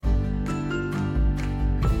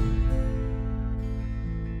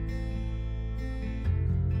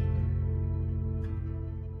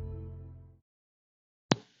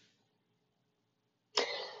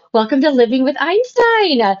Welcome to Living with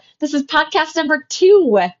Einstein. This is podcast number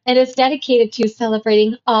 2, and it's dedicated to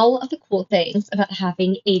celebrating all of the cool things about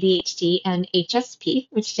having ADHD and HSP,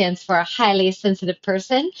 which stands for a highly sensitive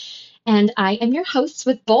person. And I am your host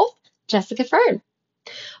with both, Jessica Fern.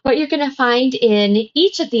 What you're going to find in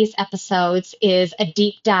each of these episodes is a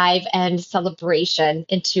deep dive and celebration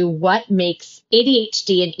into what makes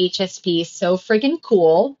ADHD and HSP so friggin'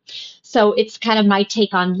 cool. So it's kind of my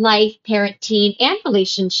take on life, parenting, and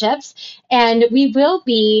relationships. And we will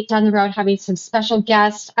be down the road having some special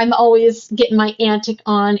guests. I'm always getting my antic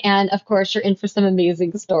on, and of course, you're in for some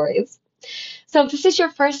amazing stories. So if this is your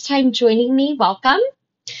first time joining me, welcome.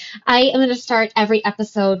 I am going to start every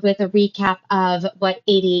episode with a recap of what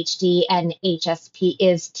ADHD and HSP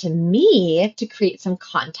is to me to create some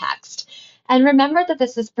context. And remember that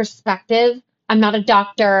this is perspective. I'm not a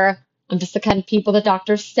doctor. I'm just the kind of people that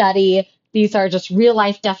doctors study. These are just real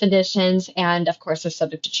life definitions, and of course, they're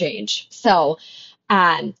subject to change. So,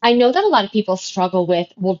 I know that a lot of people struggle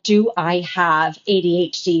with, well, do I have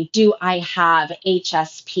ADHD? Do I have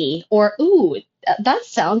HSP? Or, ooh, that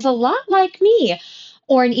sounds a lot like me.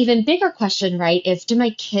 Or an even bigger question, right, is do my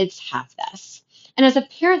kids have this? And as a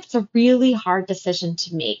parent, it's a really hard decision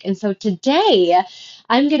to make. And so today,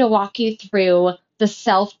 I'm going to walk you through the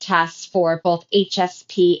self test for both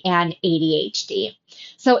HSP and ADHD.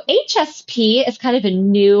 So, HSP is kind of a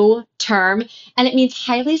new term, and it means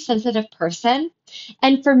highly sensitive person.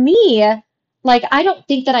 And for me, like, I don't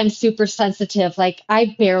think that I'm super sensitive. Like,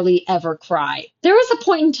 I barely ever cry. There was a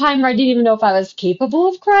point in time where I didn't even know if I was capable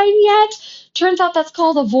of crying yet. Turns out that's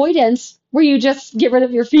called avoidance, where you just get rid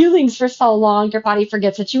of your feelings for so long, your body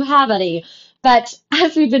forgets that you have any. But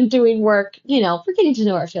as we've been doing work, we're getting to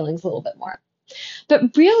know our feelings a little bit more.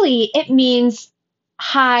 But really, it means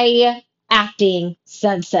high acting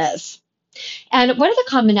senses. And one of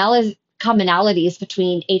the commonalities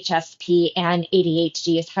between HSP and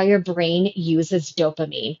ADHD is how your brain uses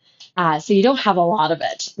dopamine. So you don't have a lot of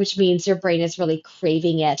it, which means your brain is really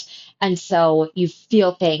craving it. And so you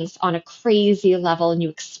feel things on a crazy level and you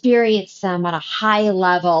experience them on a high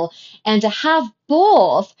level. And to have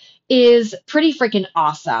both is pretty freaking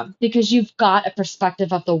awesome because you've got a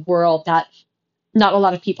perspective of the world that not a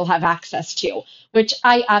lot of people have access to, which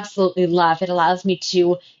I absolutely love. It allows me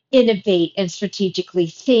to innovate and strategically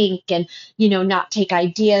think and, not take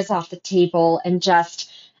ideas off the table and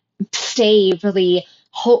just stay really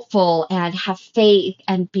hopeful and have faith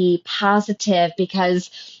and be positive because,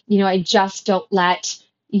 I just don't let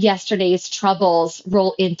yesterday's troubles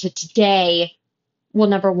roll into today. Well,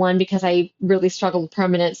 number one, because I really struggle with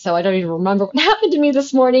permanence, so I don't even remember what happened to me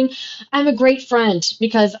this morning. I'm a great friend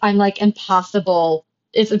because I'm like impossible.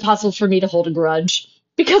 It's impossible for me to hold a grudge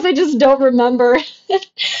because I just don't remember.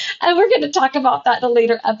 And we're going to talk about that in a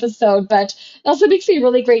later episode. But it also makes me a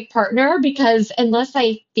really great partner because unless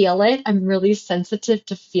I feel it, I'm really sensitive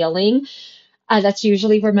to feeling. That's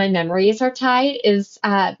usually where my memories are tied, is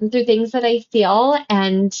through things that I feel.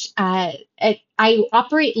 And I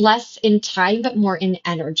operate less in time, but more in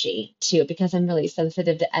energy too, because I'm really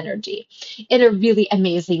sensitive to energy in a really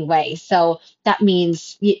amazing way. So that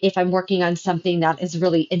means if I'm working on something that is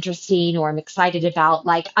really interesting or I'm excited about,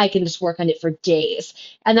 like I can just work on it for days.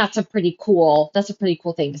 And that's a pretty cool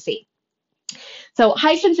thing to see. So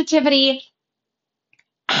high sensitivity,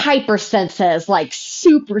 hyper senses, like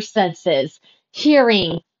super senses,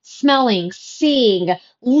 hearing, smelling, seeing,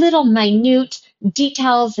 little minute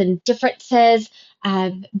details and differences,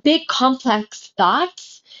 big complex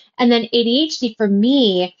thoughts. And then ADHD for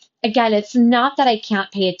me, again, it's not that I can't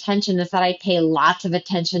pay attention, it's that I pay lots of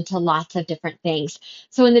attention to lots of different things.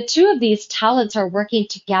 So when the two of these talents are working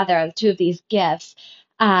together, the two of these gifts,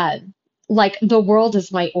 uh, like the world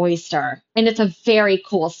is my oyster, and it's a very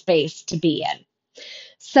cool space to be in.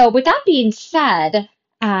 So with that being said,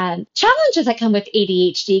 challenges that come with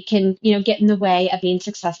ADHD can, get in the way of being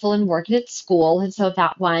successful in work and at school. And so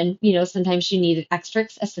that one, sometimes you need extra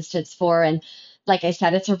assistance for. And like I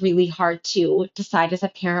said, it's a really hard to decide as a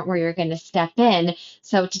parent where you're going to step in.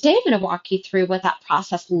 So today I'm going to walk you through what that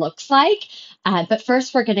process looks like. But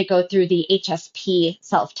first, we're going to go through the HSP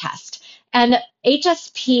self-test. And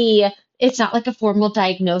HSP, it's not like a formal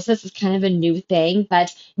diagnosis, it's kind of a new thing,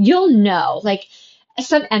 but you'll know, like,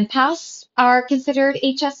 some empaths are considered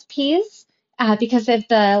HSPs because of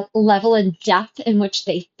the level and depth in which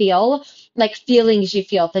they feel, like feelings you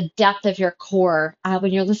feel, the depth of your core.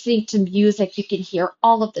 When you're listening to music, you can hear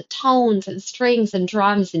all of the tones and strings and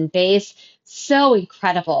drums and bass. So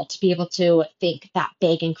incredible to be able to think that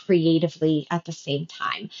big and creatively at the same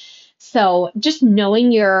time. So just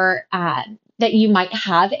knowing that you might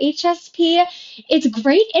have HSP, it's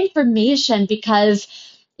great information because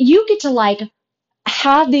you get to like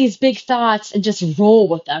have these big thoughts and just roll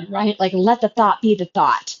with them, right? Like let the thought be the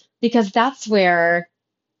thought, because that's where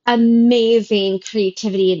amazing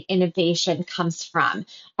creativity and innovation comes from,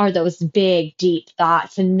 are those big deep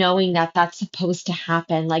thoughts and knowing that that's supposed to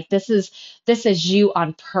happen. Like this is you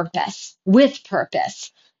on purpose, with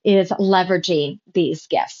purpose, is leveraging these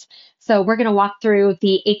gifts. So we're going to walk through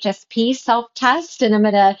the HSP self test, and I'm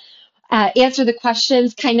going to answer the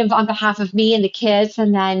questions kind of on behalf of me and the kids.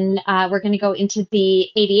 And then we're going to go into the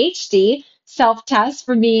ADHD self test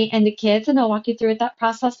for me and the kids, and I'll walk you through what that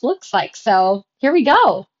process looks like. So here we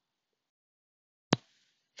go.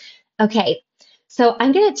 Okay, so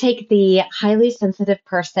I'm going to take the highly sensitive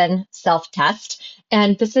person self test,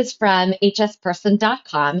 and this is from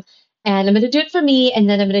hsperson.com. And I'm going to do it for me, and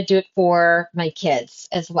then I'm going to do it for my kids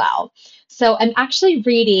as well. So I'm actually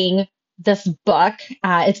reading this book.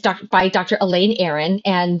 By Dr. Elaine Aron,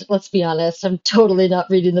 and let's be honest, I'm totally not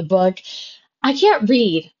reading the book. I can't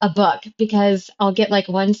read a book because I'll get like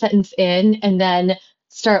one sentence in and then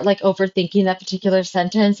start like overthinking that particular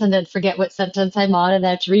sentence and then forget what sentence I'm on and I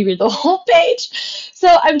have to reread the whole page. So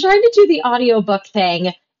I'm trying to do the audiobook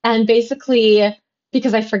thing, and basically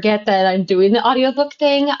because I forget that I'm doing the audiobook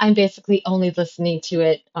thing, I'm basically only listening to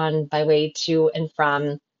it on my way to and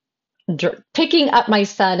from picking up my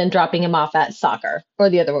son and dropping him off at soccer, or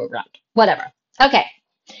the other way around. Whatever. Okay.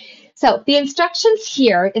 So the instructions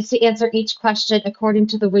here is to answer each question according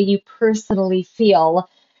to the way you personally feel.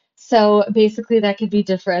 So basically that could be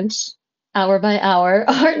different hour by hour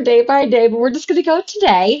or day by day, but we're just going to go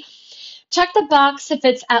today. Check the box if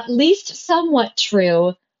it's at least somewhat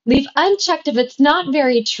true. Leave unchecked if it's not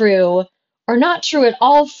very true or not true at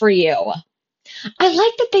all for you. I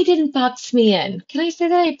like that they didn't box me in. Can I say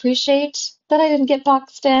that I appreciate that I didn't get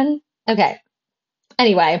boxed in? Okay.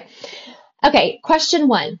 Anyway. Okay, question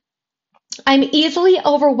 1. I'm easily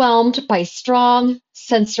overwhelmed by strong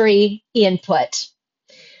sensory input.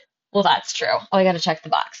 Well, that's true. Oh, I got to check the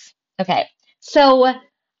box. Okay. So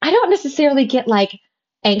I don't necessarily get like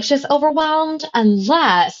anxious overwhelmed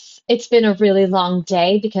unless it's been a really long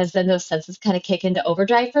day, because then those senses kind of kick into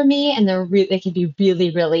overdrive for me, and they can be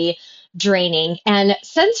really, really draining. And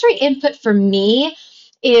sensory input for me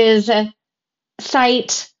is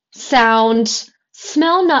sight, sound,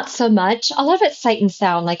 smell, not so much. A lot of it's sight and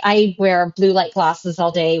sound. Like I wear blue light glasses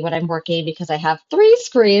all day when I'm working because I have 3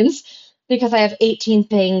 screens, because I have 18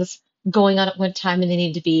 things going on at one time and they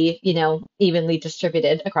need to be, evenly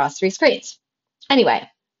distributed across 3 screens. Anyway,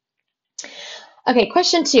 okay,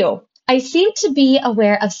 question 2. I seem to be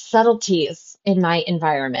aware of subtleties in my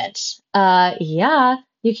environment. Yeah,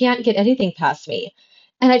 you can't get anything past me.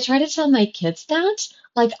 And I try to tell my kids that,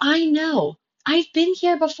 like, I know, I've been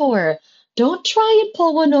here before. Don't try and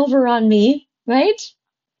pull one over on me, right?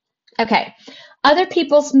 Okay. Other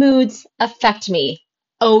people's moods affect me.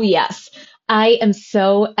 Oh, yes. I am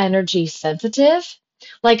so energy sensitive.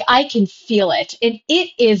 Like I can feel it, and it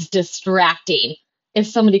is distracting. If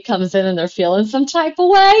somebody comes in and they're feeling some type of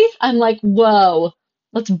way, I'm like, whoa,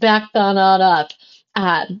 let's back that on up.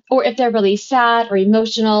 Or if they're really sad or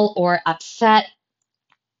emotional or upset,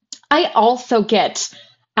 I also get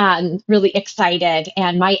really excited,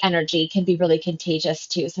 and my energy can be really contagious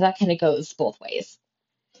too. So that kind of goes both ways.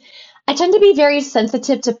 I tend to be very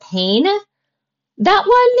sensitive to pain. That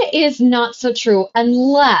one is not so true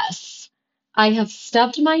unless I have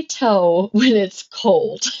stubbed my toe when it's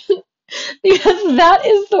cold, because that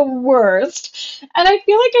is the worst. And I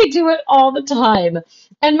feel like I do it all the time.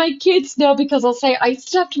 And my kids know, because I'll say, I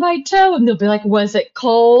stubbed my toe, and they'll be like, was it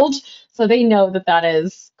cold? So they know that that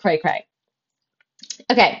is cray cray.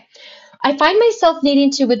 Okay. I find myself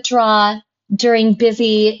needing to withdraw during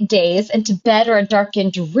busy days into bed or a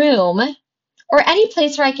darkened room, or any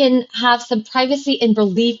place where I can have some privacy and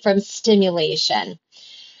relief from stimulation.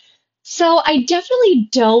 So I definitely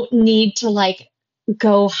don't need to like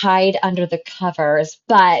go hide under the covers,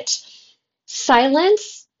 but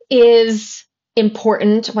silence is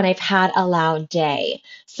important when I've had a loud day.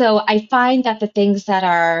 So I find that the things that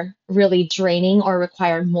are really draining or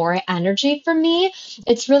require more energy from me,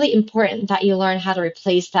 it's really important that you learn how to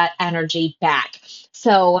replace that energy back.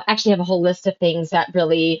 So I actually have a whole list of things that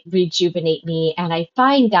really rejuvenate me. And I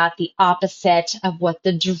find that the opposite of what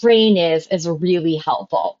the drain is really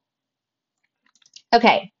helpful.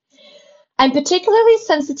 Okay. I'm particularly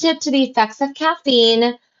sensitive to the effects of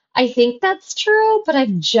caffeine. I think that's true, but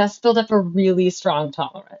I've just built up a really strong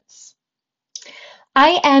tolerance.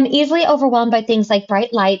 I am easily overwhelmed by things like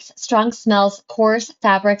bright lights, strong smells, coarse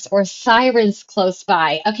fabrics, or sirens close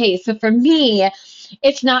by. Okay, so for me,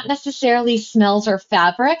 it's not necessarily smells or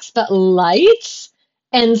fabrics, but lights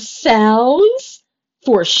and sounds.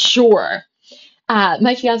 for sure.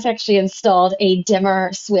 My fiance actually installed a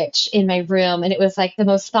dimmer switch in my room, and it was like the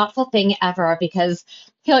most thoughtful thing ever because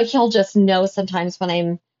he'll just know sometimes when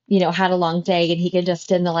I'm, had a long day, and he can just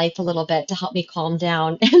dim the lights a little bit to help me calm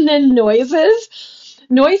down. And then noises,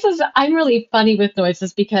 I'm really funny with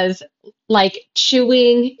noises because like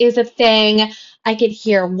chewing is a thing. I could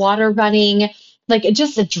hear water running, like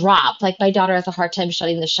just a drop. Like my daughter has a hard time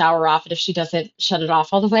shutting the shower off, and if she doesn't shut it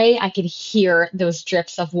off all the way, I can hear those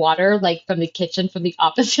drips of water like from the kitchen from the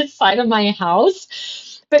opposite side of my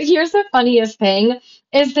house. But here's the funniest thing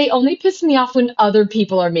is they only piss me off when other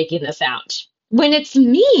people are making the sound. When it's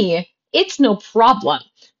me, it's no problem.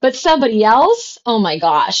 But somebody else, oh my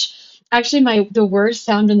gosh. Actually, the worst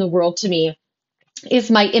sound in the world to me is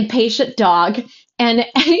my impatient dog. And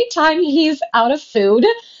anytime he's out of food,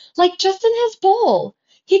 like just in his bowl,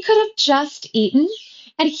 he could have just eaten.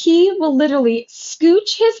 And he will literally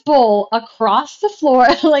scooch his bowl across the floor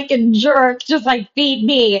like a jerk, just like feed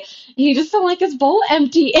me. He just don't like his bowl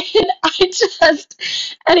empty. And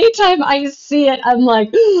anytime I see it, I'm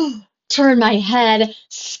like, turn my head,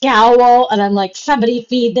 scowl, and I'm like, somebody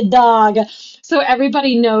feed the dog. So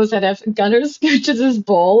everybody knows that if Gunner scooches his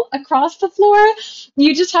bowl across the floor,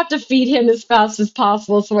 you just have to feed him as fast as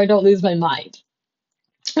possible so I don't lose my mind.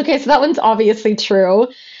 Okay, so that one's obviously true.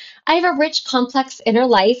 I have a rich, complex inner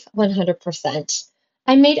life, 100%.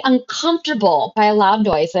 I'm made uncomfortable by loud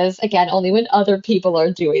noises, again, only when other people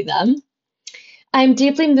are doing them. I'm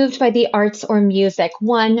deeply moved by the arts or music,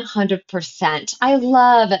 100%. I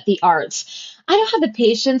love the arts. I don't have the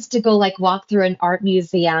patience to go like walk through an art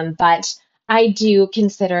museum, but I do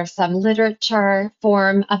consider some literature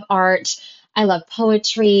form of art. I love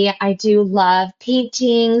poetry. I do love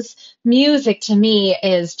paintings. Music to me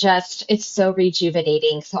is just, it's so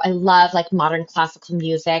rejuvenating. So I love like modern classical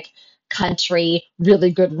music, country,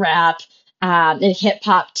 really good rap, and hip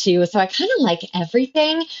hop too. So I kind of like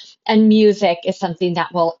everything. And music is something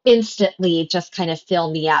that will instantly just kind of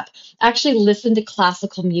fill me up. I actually listen to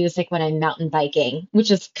classical music when I'm mountain biking,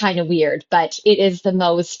 which is kind of weird, but it is the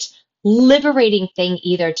most liberating thing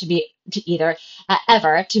ever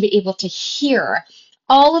to be able to hear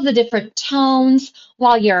all of the different tones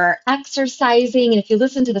while you're exercising. And if you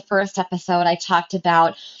listen to the first episode, I talked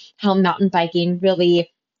about how mountain biking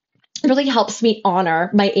really helps me honor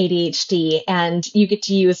my ADHD, and you get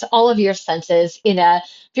to use all of your senses in a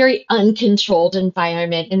very uncontrolled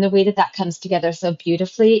environment. And the way that that comes together so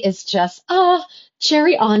beautifully is just,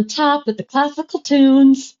 cherry on top with the classical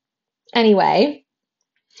tunes. Anyway,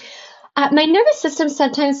 my nervous system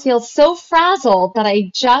sometimes feels so frazzled that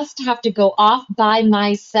I just have to go off by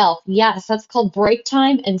myself. Yes, that's called break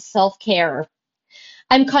time and self-care.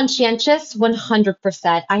 I'm conscientious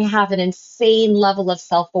 100%. I have an insane level of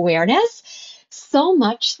self-awareness, so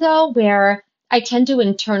much though where I tend to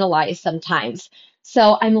internalize sometimes.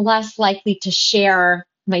 So I'm less likely to share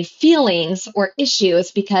my feelings or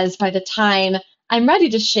issues because by the time I'm ready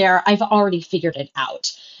to share, I've already figured it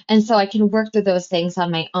out. And so I can work through those things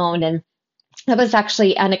on my own. And that was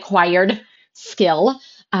actually an acquired skill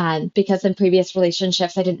because in previous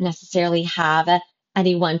relationships, I didn't necessarily have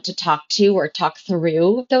anyone to talk to or talk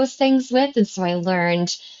through those things with. And so I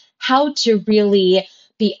learned how to really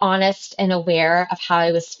be honest and aware of how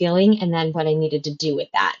I was feeling and then what I needed to do with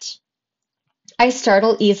that. I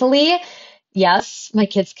startle easily. Yes, my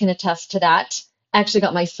kids can attest to that. I actually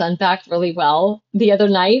got my son back really well the other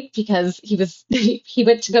night because he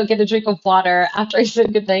went to go get a drink of water after I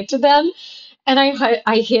said goodnight to them. And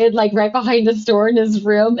I hid like right behind this door in his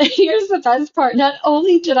room. And here's the best part. Not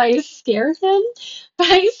only did I scare him, but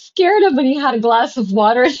I scared him when he had a glass of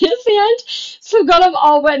water in his hand. So got him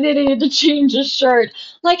all wet and he needed to change his shirt.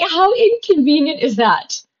 Like, how inconvenient is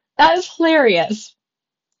that? That is hilarious.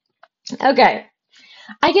 Okay.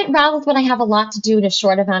 I get rattled when I have a lot to do in a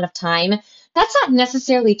short amount of time. That's not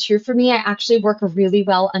necessarily true for me. I actually work really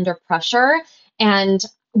well under pressure and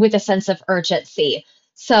with a sense of urgency.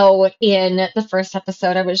 So in the first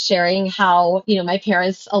episode, I was sharing how, my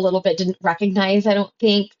parents a little bit didn't recognize, I don't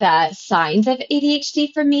think, the signs of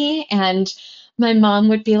ADHD for me. And my mom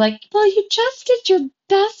would be like, well, you just did your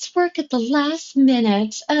best work at the last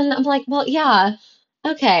minute. And I'm like, well, yeah,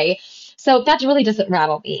 okay. So that really doesn't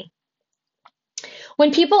rattle me.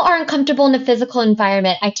 When people are uncomfortable in a physical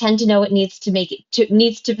environment, I tend to know what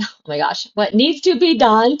oh my gosh, what needs to be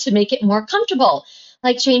done to make it more comfortable,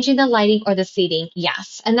 like changing the lighting or the seating.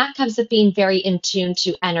 Yes. And that comes with being very in tune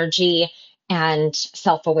to energy and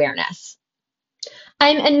self-awareness.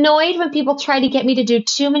 I'm annoyed when people try to get me to do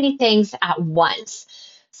too many things at once.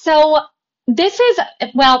 So This is,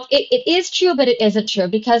 well, it is true, but it isn't true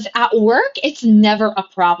because at work, it's never a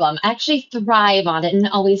problem. I actually thrive on it and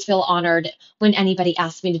always feel honored when anybody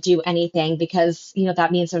asks me to do anything because,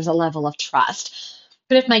 that means there's a level of trust.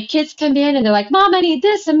 But if my kids come in and they're like, Mom, I need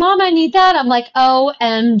this and Mom, I need that, I'm like,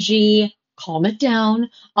 OMG, calm it down.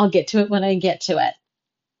 I'll get to it when I get to it.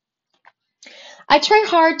 I try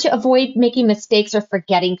hard to avoid making mistakes or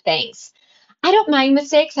forgetting things. I don't mind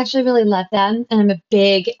mistakes, I actually really love them, and I'm a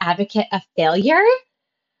big advocate of failure.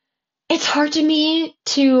 It's hard to me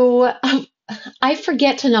to I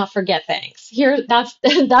forget to not forget things. Here, that's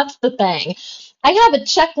that's the thing. I have a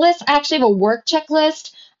checklist. I actually have a work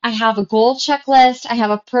checklist. I have a goal checklist. I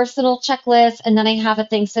have a personal checklist, and then I have a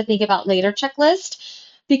things to think about later checklist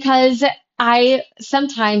because I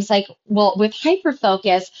sometimes like, well, with hyper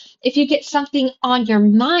focus, if you get something on your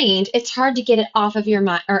mind, it's hard to get it off of your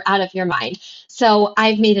mind or out of your mind. So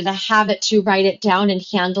I've made it a habit to write it down and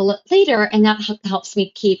handle it later, and that helps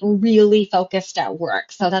me keep really focused at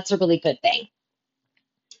work. So that's a really good thing.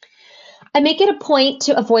 I make it a point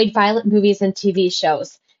to avoid violent movies and TV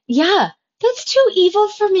shows. Yeah, that's too evil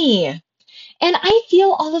for me. And I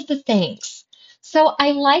feel all of the things. So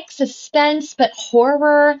I like suspense, but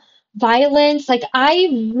horror, violence, like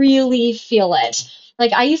I really feel it.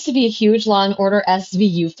 Like I used to be a huge Law and Order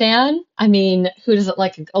SVU fan. I mean, who doesn't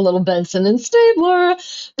like a little Benson and Stabler?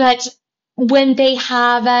 But when they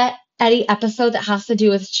have any episode that has to do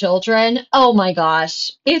with children, oh my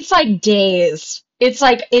gosh, it's like days. It's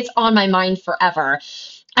like it's on my mind forever.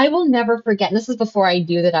 I will never forget, and this is before I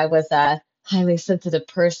knew that I was a highly sensitive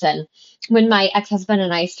person. When my ex-husband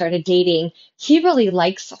and I started dating, he really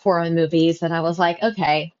likes horror movies, and I was like,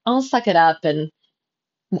 okay, I'll suck it up and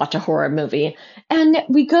watch a horror movie. And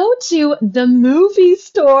we go to the movie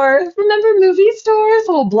store. Remember movie stores,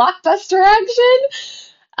 whole blockbuster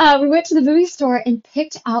action? We went to the movie store and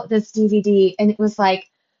picked out this DVD, and it was like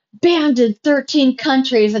banned in 13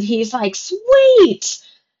 countries, and he's like, sweet.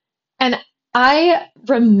 And I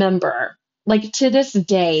remember, like to this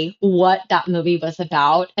day, what that movie was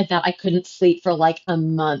about, and that I couldn't sleep for like a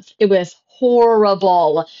month. It was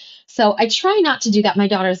horrible. So I try not to do that. My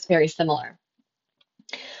daughter is very similar.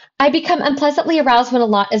 I become unpleasantly aroused when a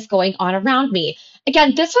lot is going on around me.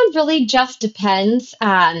 Again, this one really just depends.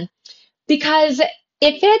 Because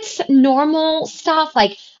if it's normal stuff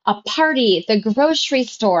like a party, the grocery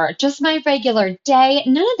store, just my regular day,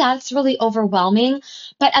 none of that's really overwhelming.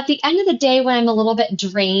 But at the end of the day, when I'm a little bit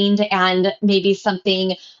drained and maybe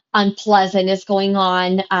something unpleasant is going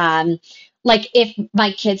on, like if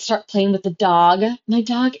my kids start playing with the dog, my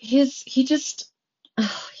dog, he just,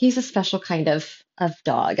 he's a special kind of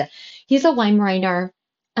dog. He's a Weimaraner,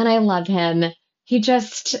 and I love him. He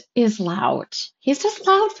just is loud. He's just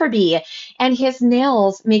loud for me. And his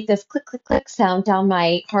nails make this click, click, click sound down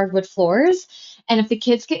my hardwood floors. And if the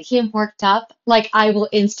kids get him worked up, like I will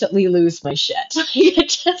instantly lose my shit. I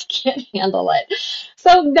just can't handle it. So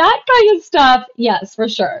that kind of stuff, yes, for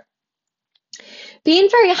sure. Being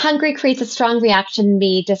very hungry creates a strong reaction in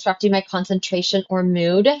me, disrupting my concentration or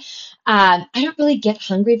mood. I don't really get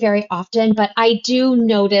hungry very often, but I do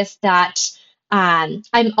notice that I'm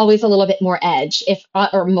always a little bit more edge if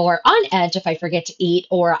or more on edge if I forget to eat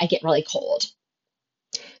or I get really cold.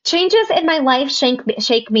 Changes in my life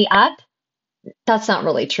shake me up. That's not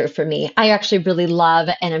really true for me. I actually really love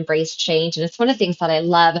and embrace change, and it's one of the things that I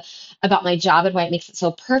love about my job and why it makes it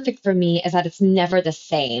so perfect for me is that it's never the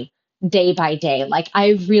same day by day. Like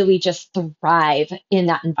I really just thrive in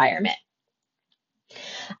that environment.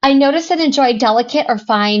 I notice and enjoy delicate or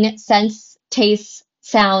fine scents, tastes,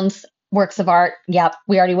 sounds, works of art. Yep,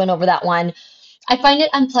 we already went over that one. I find it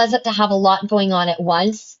unpleasant to have a lot going on at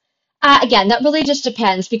once. Again, that really just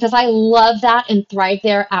depends because I love that and thrive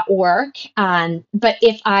there at work. But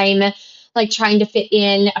if I'm like trying to fit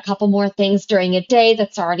in a couple more things during a day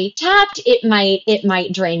that's already tapped, it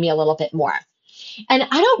might drain me a little bit more. And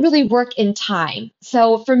I don't really work in time.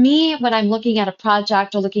 So for me, when I'm looking at a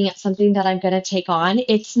project or looking at something that I'm going to take on,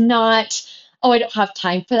 it's not, oh, I don't have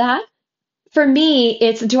time for that. For me,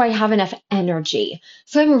 it's do I have enough energy?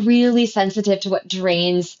 So I'm really sensitive to what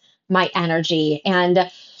drains my energy.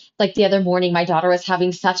 And like the other morning, my daughter was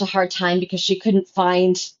having such a hard time because she couldn't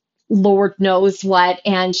find Lord knows what,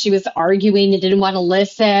 and she was arguing and didn't want to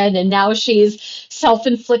listen. And now she's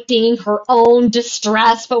self-inflicting her own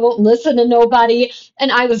distress, but won't listen to nobody.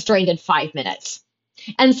 And I was drained in 5 minutes.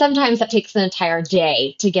 And sometimes that takes an entire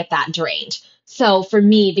day to get that drained. So for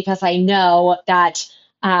me, because I know that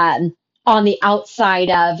on the outside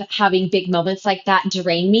of having big moments like that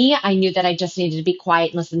drain me, I knew that I just needed to be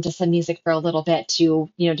quiet and listen to some music for a little bit to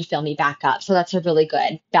fill me back up. So that's a really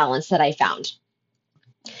good balance that I found.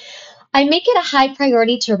 I make it a high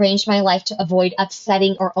priority to arrange my life to avoid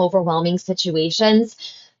upsetting or overwhelming situations.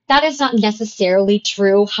 That is not necessarily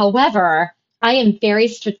true. However, I am very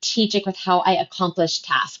strategic with how I accomplish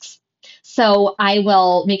tasks. So I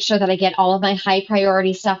will make sure that I get all of my high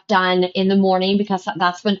priority stuff done in the morning because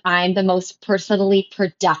that's when I'm the most personally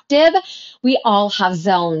productive. We all have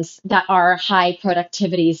zones that are high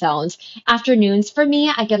productivity zones. Afternoons for me,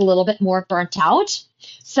 I get a little bit more burnt out.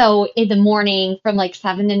 So in the morning from like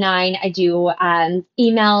 7 to 9, I do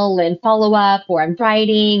email and follow up, or I'm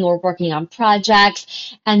writing or working on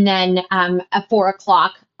projects. And then at 4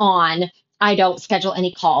 o'clock on, I don't schedule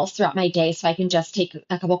any calls throughout my day, so I can just take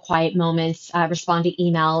a couple quiet moments, respond to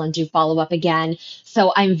email, and do follow up again.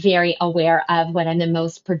 So I'm very aware of when I'm the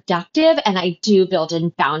most productive, and I do build in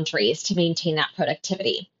boundaries to maintain that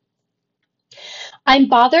productivity. I'm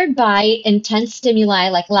bothered by intense stimuli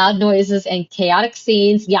like loud noises and chaotic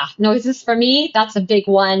scenes. Yeah, noises for me, that's a big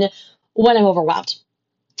one when I'm overwhelmed.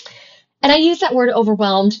 And I use that word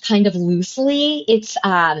overwhelmed kind of loosely. It's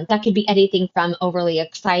that could be anything from overly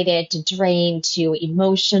excited to drained to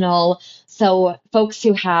emotional. So folks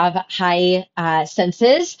who have high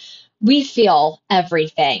senses, we feel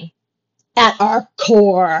everything at our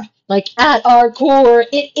core. Like at our core,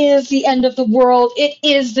 it is the end of the world. It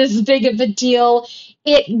is this big of a deal.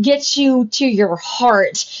 It gets you to your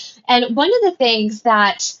heart. And one of the things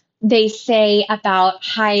that they say about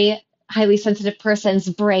highly sensitive persons'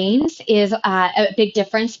 brains is a big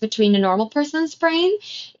difference between a normal person's brain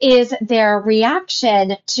is their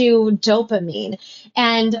reaction to dopamine.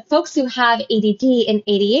 And folks who have ADD and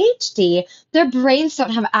ADHD, their brains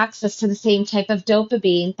don't have access to the same type of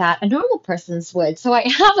dopamine that a normal person's would. So I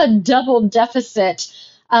have a double deficit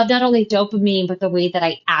of not only dopamine, but the way that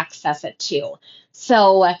I access it too.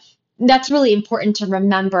 So that's really important to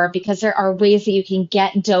remember because there are ways that you can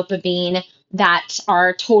get dopamine that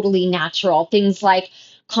are totally natural. Things like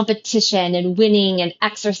competition and winning and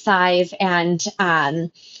exercise and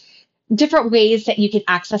different ways that you can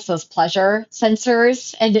access those pleasure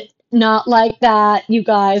sensors and not like that, you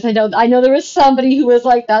guys. I know there was somebody who was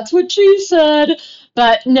like, that's what she said,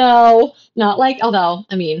 but no, not like, although,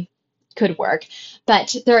 I mean, could work.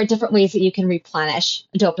 But there are different ways that you can replenish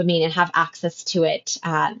dopamine and have access to it.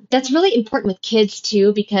 That's really important with kids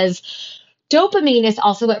too, because dopamine is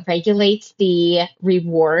also what regulates the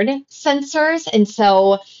reward sensors. And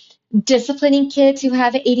so disciplining kids who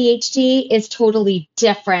have ADHD is totally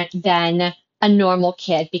different than a normal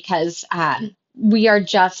kid because we are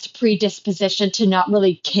just predispositioned to not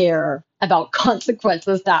really care about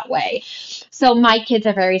consequences that way. So my kids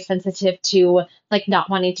are very sensitive to like not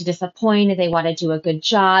wanting to disappoint and they want to do a good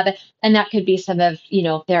job. And that could be some of,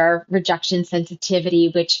 their rejection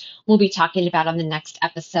sensitivity, which we'll be talking about on the next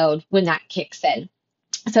episode when that kicks in.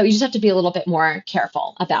 So you just have to be a little bit more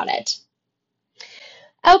careful about it.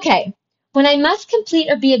 Okay. When I must complete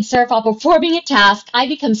or be observed while performing a task, I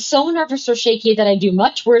become so nervous or shaky that I do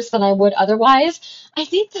much worse than I would otherwise. I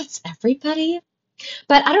think that's everybody,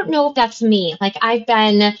 but I don't know if that's me. Like I've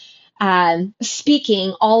been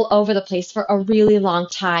speaking all over the place for a really long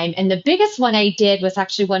time, and the biggest one I did was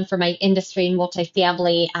actually one for my industry and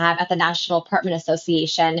multifamily at the National Apartment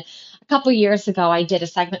Association. A couple years ago, I did a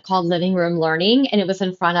segment called Living Room Learning, and it was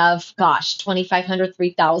in front of, 2,500,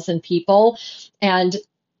 3,000 people. And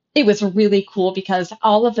it was really cool because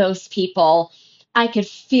all of those people, I could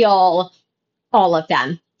feel all of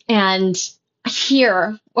them and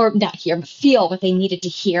hear, or not hear, but feel what they needed to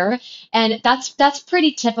hear. And that's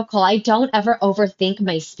pretty typical. I don't ever overthink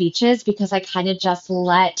my speeches because I kind of just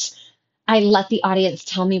let the audience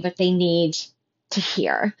tell me what they need to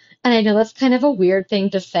hear. And I know that's kind of a weird thing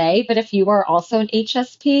to say, but if you are also an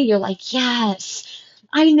HSP, you're like, yes,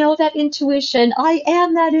 I know that intuition. I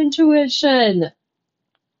am that intuition.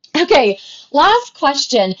 Okay, last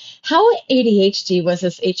question. How ADHD was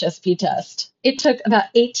this HSP test? It took about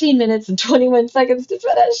 18 minutes and 21 seconds to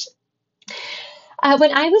finish.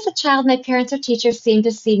 When I was a child, my parents or teachers seemed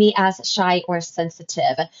to see me as shy or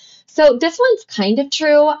sensitive. So this one's kind of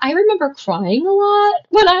true. I remember crying a lot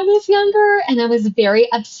when I was younger, and I was very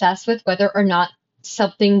obsessed with whether or not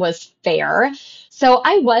something was fair. So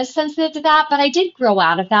I was sensitive to that, but I did grow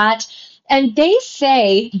out of that. And they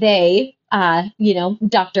say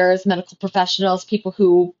doctors, medical professionals, people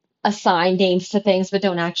who assign names to things but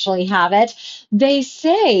don't actually have it, they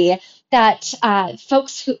say that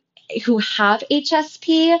folks who have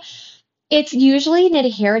HSP, it's usually an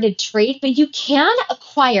inherited trait, but you can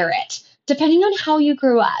acquire it depending on how you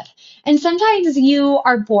grew up. And sometimes you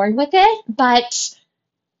are born with it, but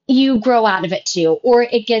you grow out of it too, or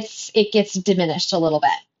it gets diminished a little bit.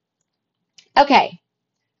 Okay,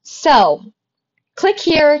 so Click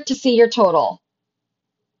here to see your total.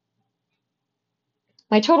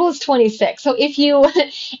 My total is 26. So if you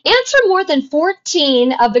answer more than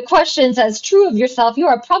 14 of the questions as true of yourself, you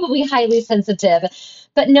are probably highly sensitive.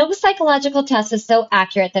 But no psychological test is so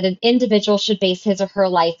accurate that an individual should base his or her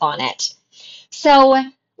life on it. So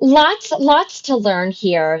lots to learn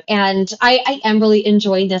here. And I am really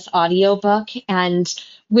enjoying this audiobook. And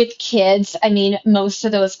with kids, I mean, most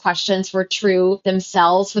of those questions were true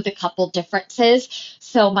themselves with a couple differences.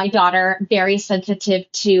 So my daughter, very sensitive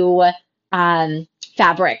to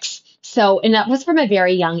fabrics. So, and that was from a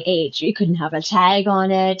very young age. You couldn't have a tag on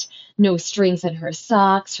it, no strings in her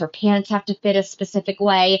socks, her pants have to fit a specific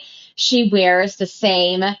way. She wears the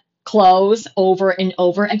same clothes over and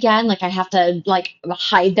over again. Like I have to like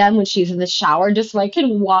hide them when she's in the shower just so I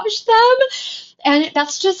can wash them. And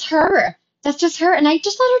that's just her. That's just her. And I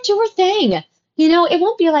just let her do her thing. You know, it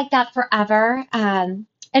won't be like that forever. And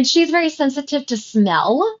she's very sensitive to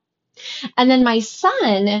smell. And then my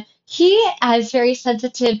son, he is very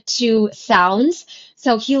sensitive to sounds,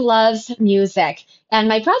 so he loves music. And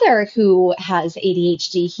my brother, who has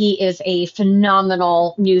ADHD, he is a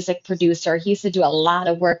phenomenal music producer. He used to do a lot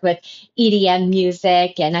of work with EDM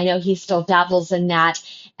music, and I know he still dabbles in that.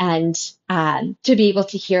 And to be able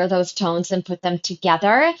to hear those tones and put them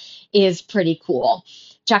together is pretty cool.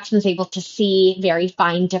 Jackson's able to see very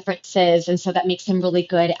fine differences, and so that makes him really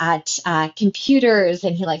good at computers,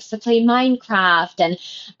 and he likes to play Minecraft. And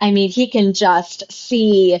I mean, he can just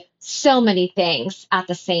see so many things at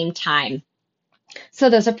the same time. So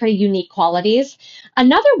those are pretty unique qualities.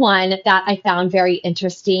 Another one that I found very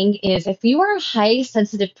interesting is if you are a high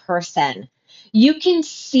sensitive person, you can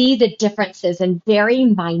see the differences in very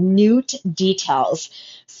minute details.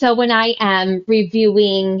 So when I am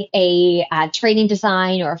reviewing a training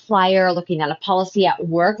design or a flyer, looking at a policy at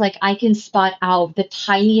work, like I can spot out the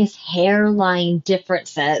tiniest hairline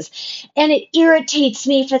differences. And it irritates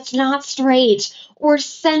me if it's not straight or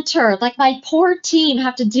center. Like my poor team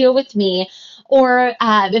have to deal with me, or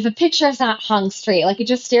if a picture is not hung straight, like it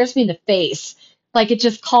just stares me in the face. Like it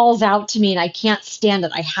just calls out to me and I can't stand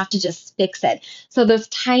it. I have to just fix it. So those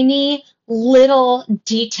tiny little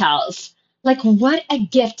details, like what a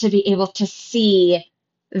gift to be able to see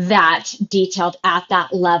that detailed at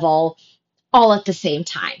that level all at the same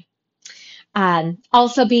time.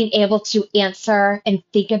 Also being able to answer and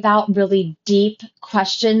think about really deep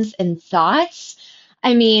questions and thoughts.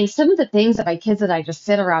 I mean, some of the things that my kids and I just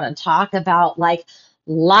sit around and talk about, like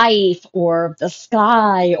life or the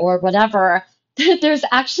sky or whatever, there's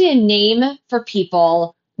actually a name for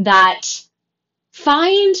people that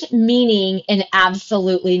find meaning in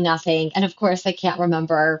absolutely nothing. And of course, I can't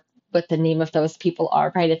remember what the name of those people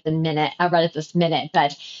are right at this minute,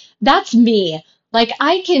 but that's me. Like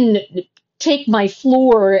I can take my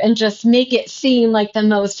floor and just make it seem like the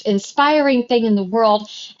most inspiring thing in the world.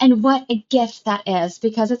 And what a gift that is,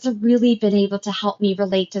 because it's really been able to help me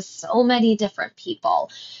relate to so many different people.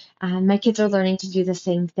 My kids are learning to do the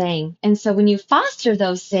same thing. And so when you foster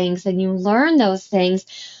those things and you learn those things,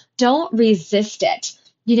 don't resist it.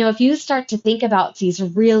 You know, if you start to think about these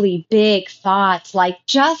really big thoughts, like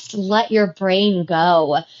just let your brain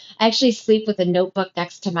go. I actually sleep with a notebook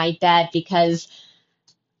next to my bed because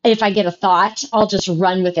if I get a thought, I'll just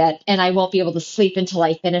run with it and I won't be able to sleep until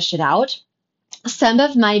I finish it out. Some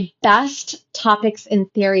of my best topics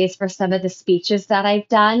and theories for some of the speeches that I've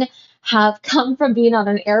done have come from being on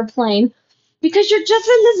an airplane because you're just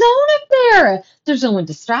in the zone up there. There's no one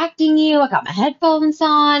distracting you. I got my headphones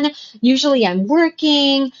on. Usually I'm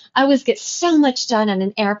working. I always get so much done on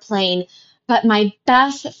an airplane, but my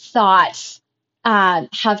best thoughts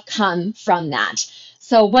have come from that.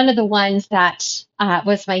 So one of the ones that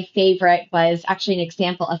was my favorite was actually an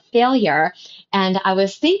example of failure. And I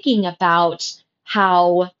was thinking about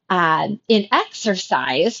how in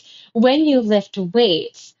exercise, when you lift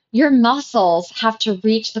weights, your muscles have to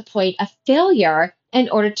reach the point of failure in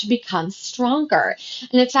order to become stronger.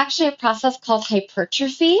 And it's actually a process called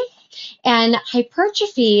hypertrophy. And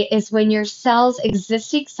hypertrophy is when your cell's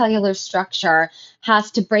existing cellular structure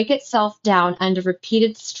has to break itself down under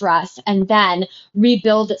repeated stress and then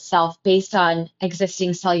rebuild itself based on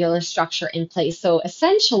existing cellular structure in place. So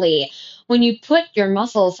essentially, when you put your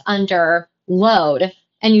muscles under load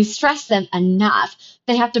and you stress them enough,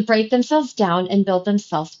 they have to break themselves down and build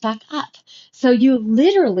themselves back up. So you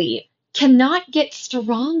literally cannot get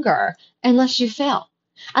stronger unless you fail,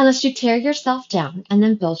 unless you tear yourself down and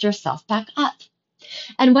then build yourself back up.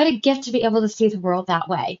 And what a gift to be able to see the world that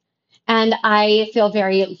way. And I feel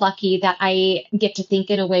very lucky that I get to think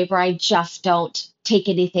in a way where I just don't take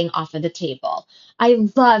anything off of the table. I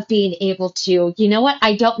love being able to, you know what?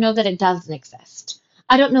 I don't know that it doesn't exist.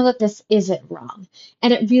 I don't know that this isn't wrong.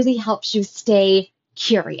 And it really helps you stay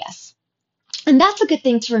curious. And that's a good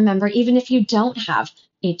thing to remember, even if you don't have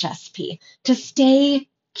HSP, to stay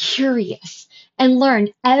curious and learn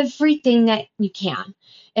everything that you can.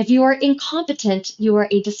 If you are incompetent, you are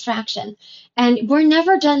a distraction. And we're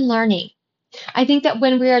never done learning. I think that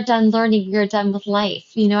when we are done learning, we are done with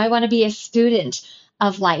life. I want to be a student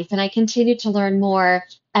of life, and I continue to learn more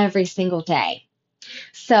every single day.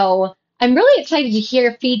 So I'm really excited to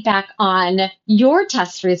hear feedback on your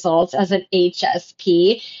test results as an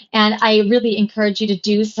HSP. And I really encourage you to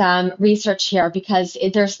do some research here because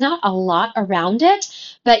there's not a lot around it,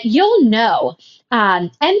 but you'll know.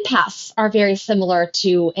 Empaths are very similar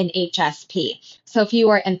to an HSP. So if you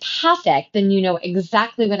are empathic, then you know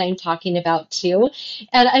exactly what I'm talking about too.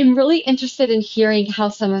 And I'm really interested in hearing how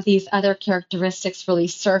some of these other characteristics really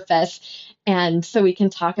surface. And so we can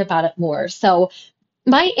talk about it more. So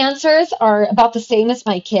my answers are about the same as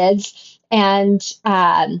my kids, and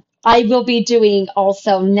I will be doing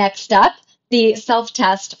also next up the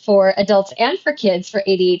self-test for adults and for kids for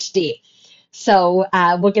ADHD. So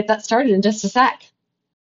we'll get that started in just a sec.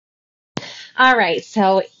 All right,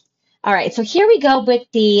 so here we go with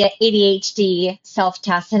the ADHD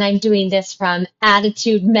self-test, and I'm doing this from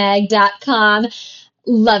attitudemag.com.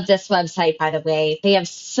 Love this website, by the way. They have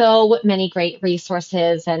so many great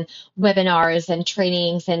resources and webinars and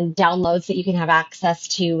trainings and downloads that you can have access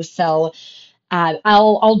to. So I'm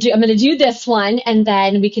going to do this one, and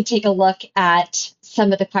then we can take a look at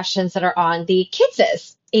some of the questions that are on the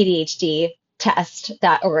kids' ADHD test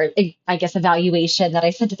or I guess evaluation that I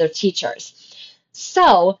sent to their teachers.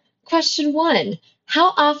 So, question one.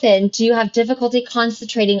 How often do you have difficulty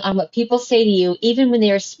concentrating on what people say to you, even when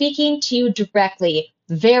they are speaking to you directly?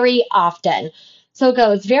 Very often. So it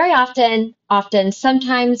goes very often, often,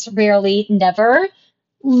 sometimes, rarely, never,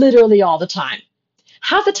 literally all the time.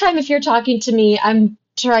 Half the time, if you're talking to me, I'm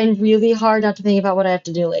trying really hard not to think about what I have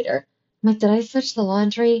to do later. I'm like, did I switch the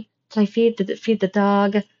laundry? Did I feed the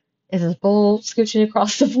dog? Is this bowl scooching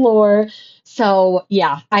across the floor? So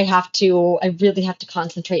yeah, I really have to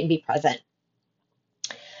concentrate and be present.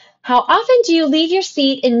 How often do you leave your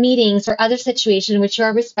seat in meetings or other situations in which you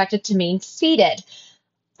are expected to remain seated?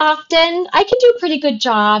 Often. I can do a pretty good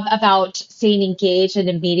job about staying engaged in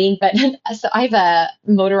a meeting, but so I have a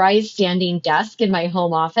motorized standing desk in my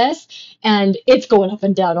home office, and it's going up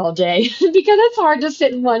and down all day because it's hard to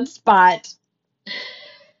sit in one spot.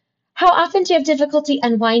 How often do you have difficulty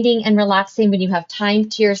unwinding and relaxing when you have time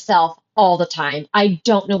to yourself? All the time. I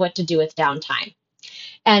don't know what to do with downtime.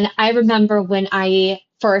 And I remember when I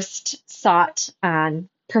first sought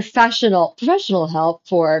professional help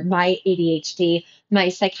for my ADHD, my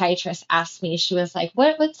psychiatrist asked me, she was like,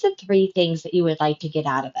 what's the three things that you would like to get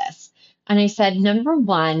out of this? And I said, number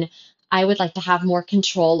one, I would like to have more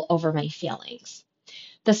control over my feelings.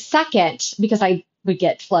 The second, because I would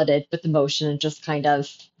get flooded with emotion and just kind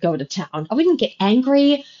of go to town. I wouldn't get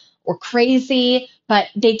angry or crazy, but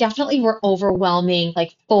they definitely were overwhelming,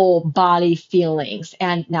 like full body feelings.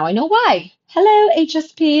 And now I know why. Hello,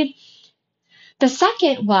 HSP. The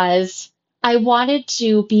second was I wanted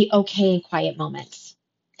to be okay in quiet moments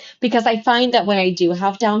because I find that when I do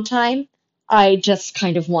have downtime, I just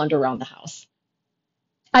kind of wander around the house.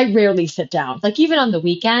 I rarely sit down. Like even on the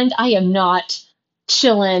weekend, I am not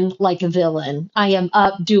chilling like a villain. I am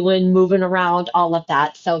up doing, moving around, all of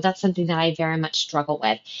that. So that's something that I very much struggle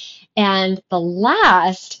with. And the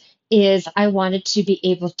last is I wanted to be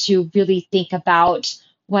able to really think about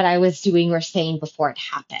what I was doing or saying before it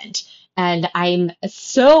happened. And I'm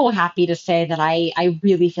so happy to say that I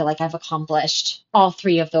really feel like I've accomplished all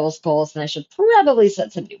three of those goals, and I should probably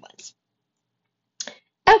set some new ones.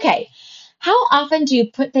 Okay, how often do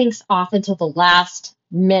you put things off until the last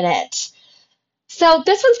minute? So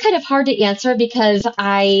this one's kind of hard to answer because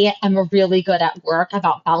I am really good at work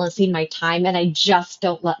about balancing my time, and I just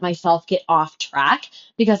don't let myself get off track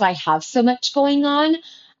because I have so much going on.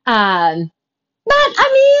 But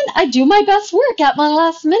I mean, I do my best work at my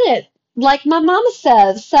last minute, like my mama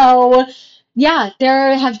says. So yeah,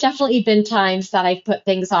 there have definitely been times that I've put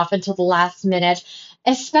things off until the last minute,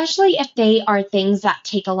 especially if they are things that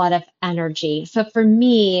take a lot of energy. So for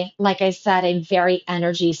me, like I said, I'm very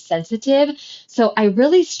energy sensitive. So I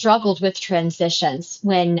really struggled with transitions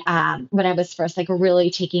when I was first like really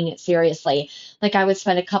taking it seriously. Like I would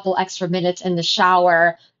spend a couple extra minutes in the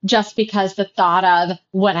shower just because the thought of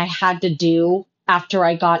what I had to do after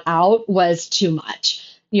I got out was too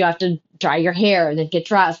much. you have to dry your hair and then get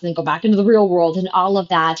dressed and then go back into the real world and all of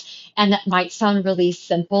that. And that might sound really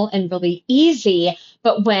simple and really easy,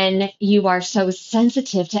 but when you are so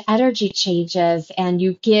sensitive to energy changes and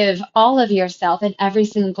you give all of yourself in every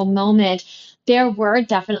single moment, there were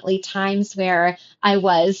definitely times where I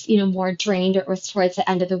was, more drained. It was towards the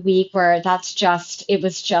end of the week where it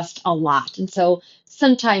was just a lot. And so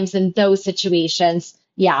sometimes in those situations,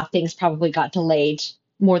 yeah, things probably got delayed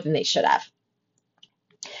more than they should have.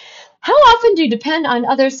 How often do you depend on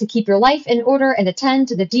others to keep your life in order and attend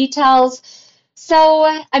to the details? So,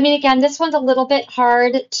 I mean, again, this one's a little bit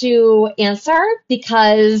hard to answer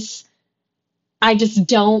because I just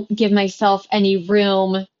don't give myself any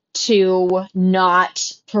room to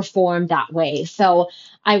not perform that way. So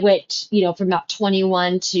I went, from about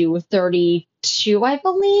 21 to 32, I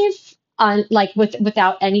believe, on like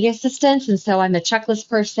without any assistance. And so I'm a checklist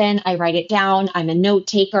person. I write it down. I'm a note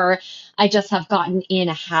taker. I just have gotten in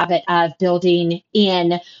a habit of building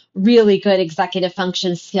in really good executive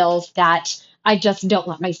function skills that I just don't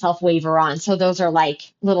let myself waver on. So those are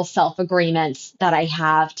like little self agreements that I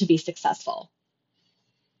have to be successful.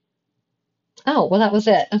 Oh, well, that was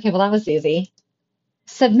it. Okay, well, that was easy.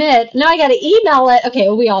 Submit. Now I got to email it. Okay,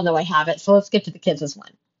 well, we all know I have it, so let's get to the kids'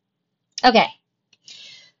 one. Okay,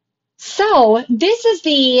 so this is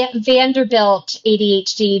the Vanderbilt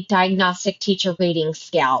ADHD Diagnostic Teacher Rating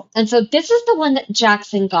Scale. And so this is the one that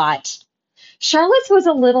Jackson got. Charlotte's was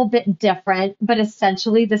a little bit different, but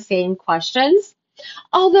essentially the same questions.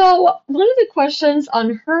 Although one of the questions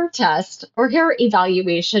on her test or her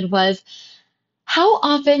evaluation was, how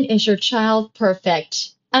often is your child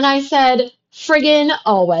perfect? And I said, friggin'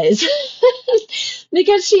 always.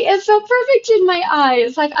 Because she is so perfect in my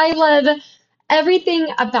eyes. Like, I love everything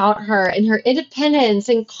about her and her independence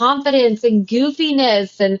and confidence and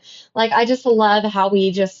goofiness. And, like, I just love how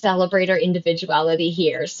we just celebrate her individuality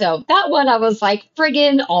here. So that one, I was like,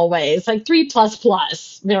 friggin' always, like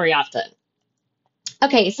 3++, very often.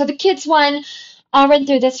 Okay, so the kids one, I'll run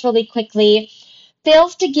through this really quickly.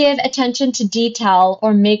 Fails to give attention to detail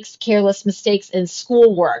or makes careless mistakes in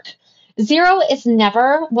schoolwork. 0 is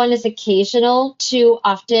never, 1 is occasional, 2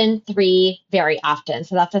 often, 3 very often.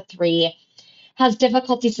 So that's a 3. Has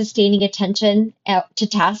difficulty sustaining attention to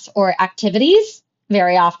tasks or activities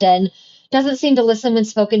very often. Doesn't seem to listen when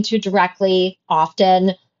spoken to directly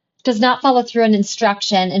often. Does not follow through on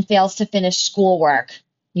instruction and fails to finish schoolwork.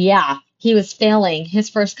 Yeah, he was failing his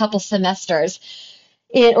first couple semesters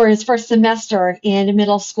or his first semester in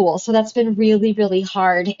middle school. So that's been really, really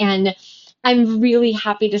hard. And I'm really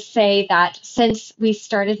happy to say that since we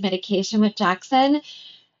started medication with Jackson,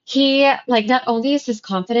 he, like, not only is his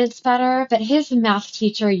confidence better, but his math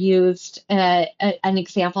teacher used an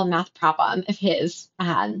example math problem of his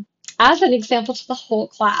as an example to the whole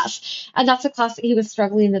class. And that's a class that he was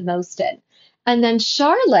struggling the most in. And then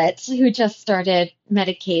Charlotte, who just started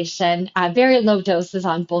medication, very low doses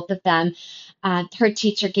on both of them, her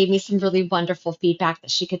teacher gave me some really wonderful feedback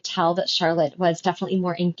that she could tell that Charlotte was definitely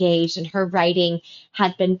more engaged and her writing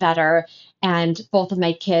had been better. And both of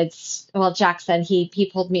my kids, well, Jackson,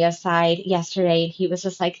 he pulled me aside yesterday and he was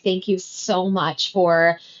just like, thank you so much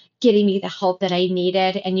for getting me the help that I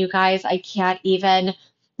needed. And you guys, I can't even,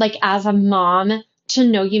 like, as a mom, to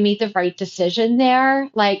know you made the right decision there,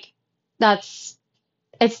 like, that's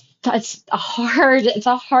it's a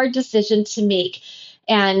hard decision to make.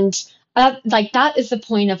 And like, that is the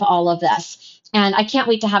point of all of this. And I can't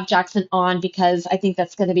wait to have Jackson on because I think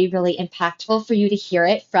that's going to be really impactful for you to hear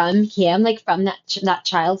it from him, like from that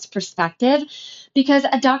child's perspective, because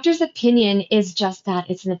a doctor's opinion is just that,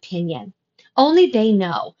 it's an opinion. Only they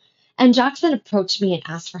know. And Jackson approached me and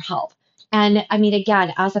asked for help. And I mean,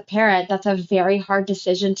 again, as a parent, that's a very hard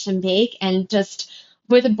decision to make. And just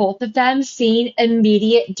with both of them seeing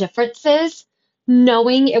immediate differences,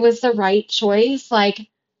 knowing it was the right choice, like,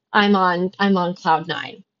 I'm on cloud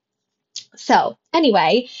nine. So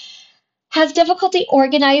anyway, has difficulty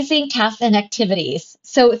organizing tasks and activities.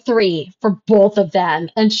 So 3 for both of them.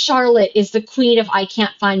 And Charlotte is the queen of I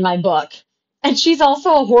can't find my book. And she's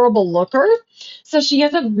also a horrible looker. So she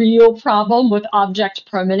has a real problem with object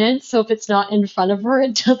permanence. So if it's not in front of her,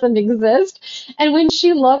 it doesn't exist. And when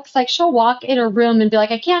she looks, like, she'll walk in her room and be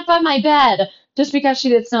like, I can't find my bed, just because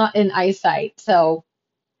it's not in eyesight. So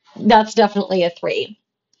that's definitely a 3.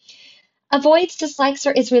 Avoids, dislikes,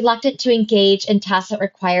 or is reluctant to engage in tasks that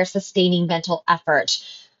require sustaining mental effort.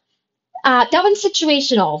 That one's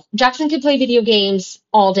situational. Jackson can play video games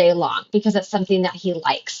all day long because it's something that he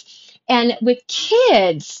likes. And with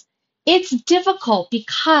kids, it's difficult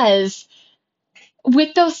because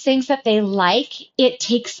with those things that they like, it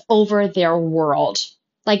takes over their world.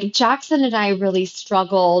 Like Jackson and I really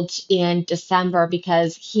struggled in December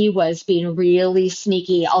because he was being really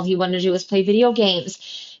sneaky. All he wanted to do was play video games.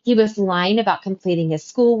 He was lying about completing his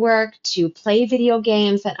schoolwork to play video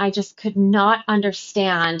games, and I just could not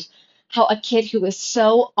understand how a kid who was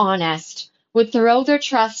so honest would throw their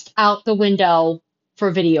trust out the window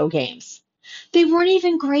for video games. They weren't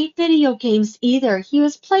even great video games either. He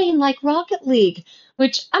was playing like Rocket League,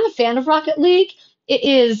 which I'm a fan of Rocket League. It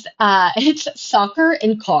is it's soccer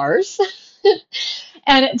and cars.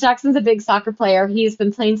 And Jackson's a big soccer player. He's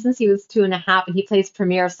been playing since he was 2.5, and he plays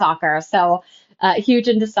Premier Soccer. So huge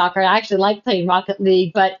into soccer. I actually like playing Rocket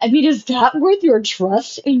League, but I mean, is that worth your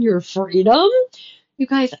trust and your freedom? You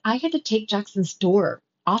guys, I had to take Jackson's door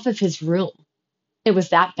off of his room. It was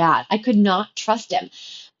that bad. I could not trust him.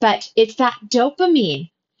 But it's that dopamine.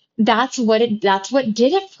 That's what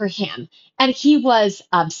did it for him. And he was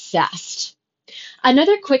obsessed.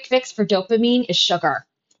 Another quick fix for dopamine is sugar.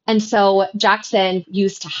 And so Jackson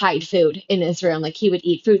used to hide food in his room. Like he would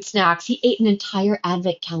eat fruit snacks. He ate an entire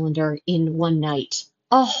advent calendar in one night.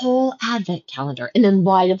 A whole advent calendar and then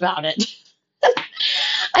lied about it.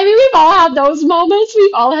 I mean, we've all had those moments.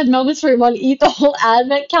 We've all had moments where we want to eat the whole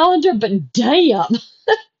advent calendar, but damn.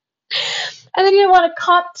 And then you want to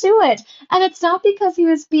cop to it. And it's not because he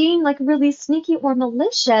was being like really sneaky or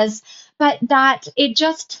malicious, but that it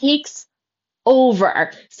just takes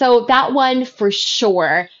over. So that one for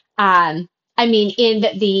sure. I mean,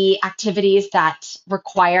 in the activities that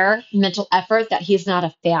require mental effort that he's not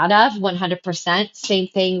a fan of, 100%. Same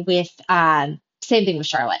thing with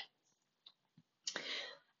Charlotte.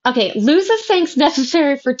 Okay, loses things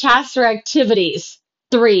necessary for tasks or activities.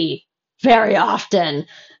 Three, very often.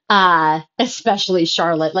 Especially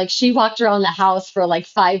Charlotte. Like she walked around the house for like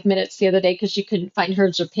 5 minutes the other day because she couldn't find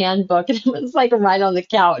her Japan book, and it was like right on the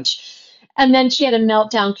couch. And then she had a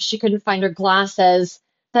meltdown because she couldn't find her glasses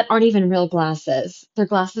that aren't even real glasses. They're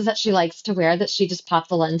glasses that she likes to wear that she just popped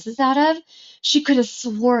the lenses out of. She could have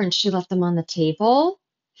sworn she left them on the table.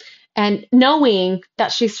 And knowing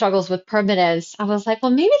that she struggles with permanence, I was like,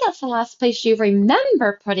 well, maybe that's the last place you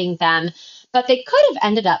remember putting them, but they could have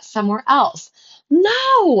ended up somewhere else.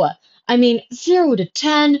 No, I mean, 0 to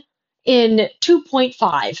 10 in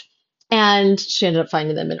 2.5. And she ended up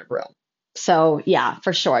finding them in a room. So, yeah,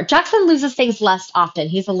 for sure. Jackson loses things less often.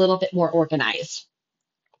 He's a little bit more organized.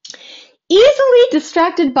 Easily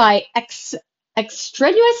distracted by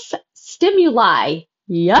extraneous stimuli.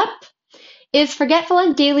 Yup. Is forgetful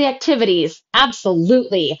in daily activities.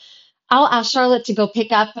 Absolutely. I'll ask Charlotte to go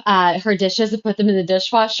pick up her dishes and put them in the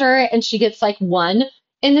dishwasher, and she gets like one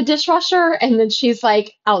in the dishwasher, and then she's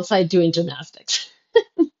like outside doing gymnastics.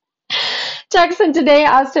 Jackson today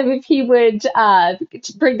asked him if he would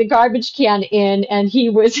bring the garbage can in, and he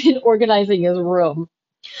was in organizing his room.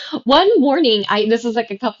 One morning, this was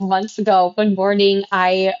like a couple months ago. One morning,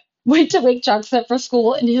 I went to wake Jackson up for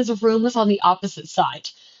school, and his room was on the opposite side.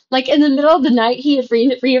 Like in the middle of the night, he had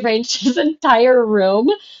rearranged his entire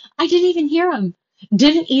room. I didn't even hear him.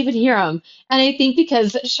 Didn't even hear him. And I think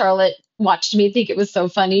because Charlotte watched me think it was so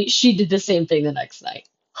funny, she did the same thing the next night.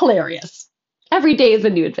 Hilarious. Every day is a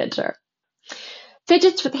new adventure.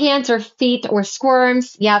 Fidgets with hands or feet or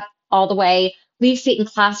squirms. Yep, all the way. Leave seat in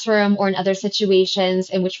classroom or in other situations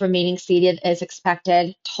in which remaining seated is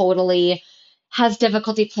expected. Totally. Has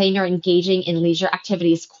difficulty playing or engaging in leisure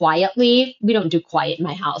activities quietly. We don't do quiet in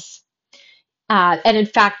my house. And in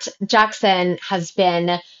fact, Jackson has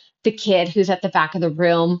been the kid who's at the back of the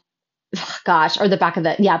room, gosh, or back of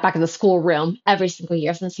the schoolroom every single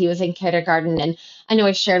year since he was in kindergarten. And I know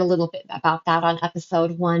I shared a little bit about that on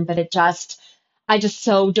episode 1, but I just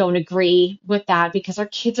so don't agree with that because our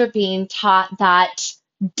kids are being taught that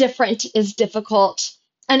different is difficult,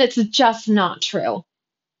 and it's just not true.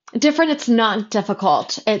 Different, it's not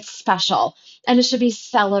difficult, it's special, and it should be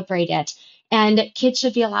celebrated. And kids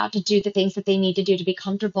should be allowed to do the things that they need to do to be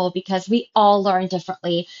comfortable because we all learn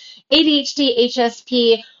differently. ADHD,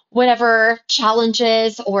 HSP, whatever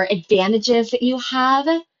challenges or advantages that you have,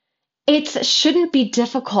 it shouldn't be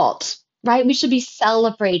difficult, right? We should be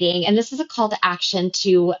celebrating. And this is a call to action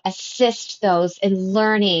to assist those in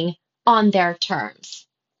learning on their terms.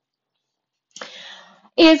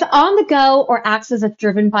 Is on the go or acts as if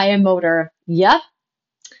driven by a motor. Yep.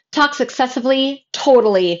 Talks excessively.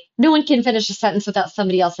 Totally. No one can finish a sentence without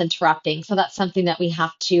somebody else interrupting. So that's something that we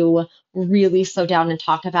have to really slow down and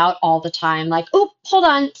talk about all the time. Like, oh, hold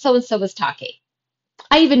on, so and so was talking.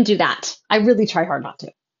 I even do that. I really try hard not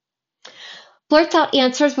to. Blurts out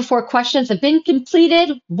answers before questions have been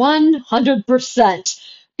completed. 100%.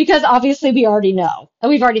 Because obviously we already know. And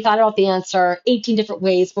we've already thought about the answer 18 different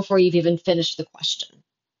ways before you've even finished the question.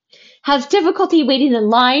 Has difficulty waiting in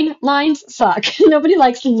line. Lines suck. Nobody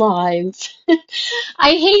likes lines.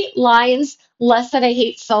 I hate lines less than I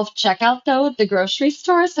hate self-checkout though at the grocery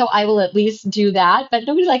store, so I will at least do that. But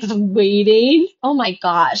nobody likes waiting. Oh my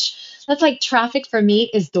gosh. That's like traffic for me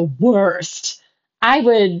is the worst.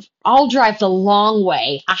 I'll drive the long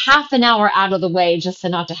way, a half an hour out of the way just to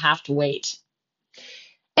not to have to wait.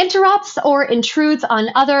 Interrupts or intrudes on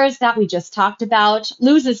others, that we just talked about.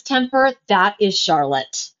 Loses temper, that is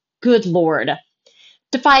Charlotte. Good Lord.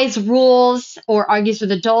 Defies rules or argues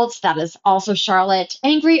with adults, that is also Charlotte.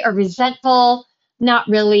 Angry or resentful, not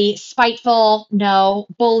really. Spiteful, no.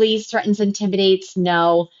 Bullies, threatens, intimidates,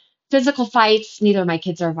 no. Physical fights, neither of my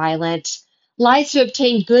kids are violent. Lies to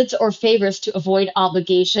obtain goods or favors to avoid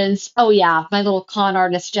obligations. Oh, yeah, my little con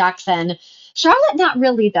artist Jackson. Charlotte, not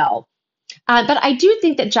really, though. But I do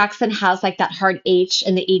think that Jackson has like that hard H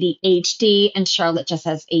in the ADHD, and Charlotte just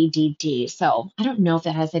has ADD. So I don't know if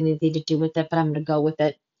that has anything to do with it, but I'm going to go with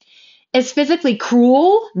it. Is physically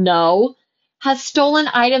cruel? No. Has stolen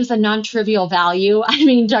items a non-trivial value? I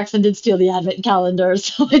mean, Jackson did steal the advent calendar,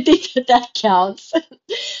 so I think that that counts.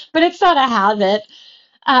 But it's not a habit.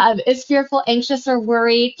 Is fearful, anxious, or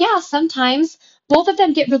worried? Yeah, sometimes. Both of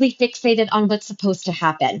them get really fixated on what's supposed to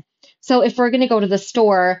happen. So if we're going to go to the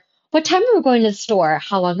store, what time are we going to the store?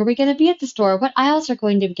 How long are we going to be at the store? What aisles are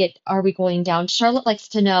we going down? Charlotte likes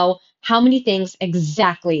to know how many things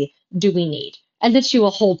exactly do we need, and then she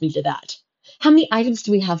will hold me to that. How many items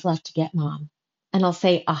do we have left to get, Mom? And I'll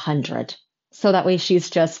say 100. So that way she's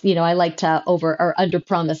just, I like to over or under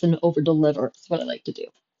promise and over deliver. That's what I like to do.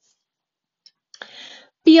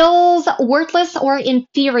 Feels worthless or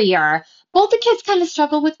inferior. Both the kids kind of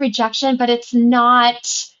struggle with rejection, but it's not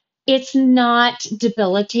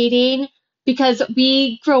debilitating because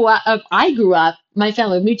I grew up, my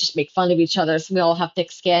family, we just make fun of each other. So we all have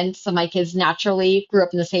thick skin. So my kids naturally grew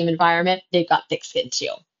up in the same environment. They've got thick skin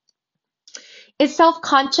too. Is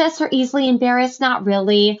self-conscious or easily embarrassed? Not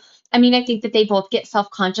really. I mean, I think that they both get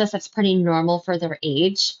self-conscious. That's pretty normal for their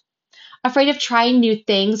age. Afraid of trying new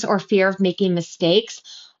things or fear of making mistakes.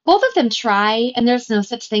 Both of them try, and there's no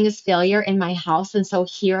such thing as failure in my house. And so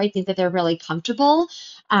here I think that they're really comfortable.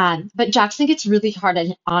 But Jackson gets really hard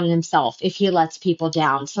on himself if he lets people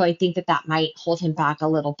down. So I think that that might hold him back a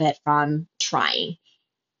little bit from trying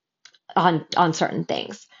on certain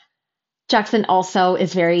things. Jackson also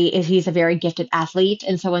he's a very gifted athlete.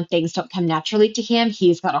 And so when things don't come naturally to him,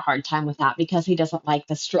 he's got a hard time with that because he doesn't like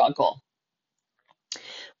the struggle.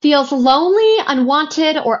 Feels lonely,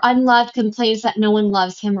 unwanted, or unloved, complains that no one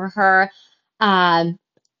loves him or her. Um,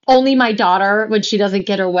 Only my daughter when she doesn't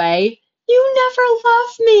get her way. You never love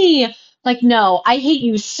me. Like, no, I hate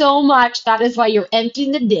you so much. That is why you're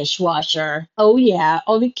emptying the dishwasher. Oh, yeah.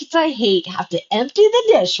 Only kids I hate have to empty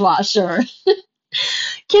the dishwasher.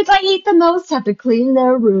 Kids I hate the most have to clean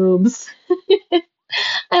their rooms.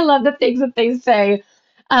 I love the things that they say.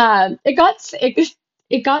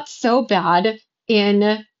 It got so bad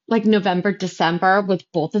in like November, December with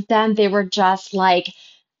both of them. They were just like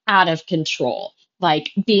out of control,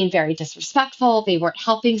 like being very disrespectful. They weren't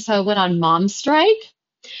helping, so I went on mom strike.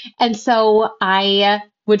 And so I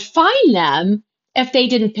would fine them if they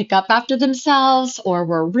didn't pick up after themselves or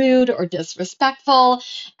were rude or disrespectful.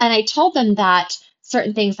 And I told them that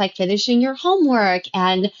certain things like finishing your homework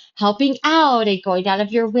and helping out and going out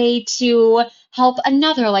of your way to help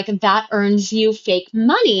another, like that earns you fake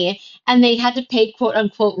money. And they had to pay quote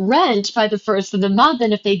unquote rent by the first of the month.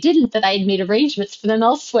 And if they didn't, then I had made arrangements for them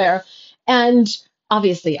elsewhere. And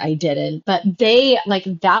obviously, I didn't, but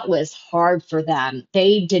that was hard for them.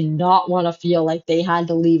 They did not want to feel like they had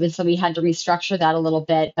to leave, and so we had to restructure that a little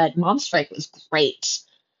bit. But Mom Strike was great.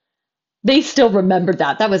 They still remembered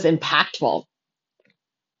that. That was impactful.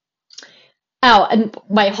 Oh, and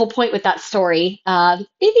my whole point with that story,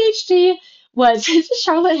 ADHD was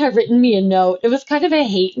Charlotte had written me a note. It was kind of a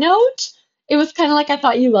hate note. It was kind of like I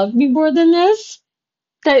thought you loved me more than this.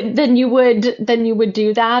 Then you would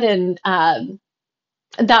do that, and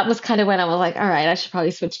that was kind of when I was like, all right, I should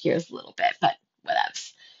probably switch gears a little bit, but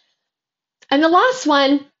whatevs. And the last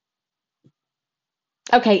one,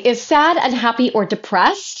 okay, is sad, unhappy, or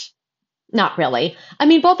depressed? Not really. I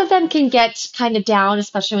mean, both of them can get kind of down,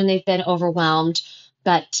 especially when they've been overwhelmed,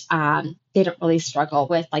 but they don't really struggle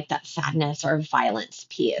with like that sadness or violence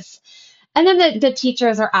piece. And then the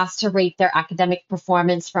teachers are asked to rate their academic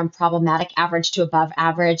performance from problematic average to above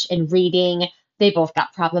average. In reading, they both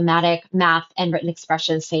got problematic. Math and written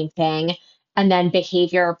expression, same thing. And then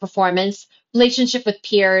behavior performance, relationship with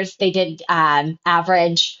peers, they did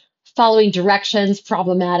average. Following directions,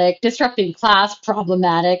 problematic. Disrupting class,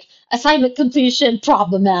 problematic. Assignment completion,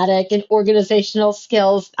 problematic. And organizational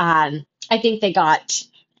skills, I think they got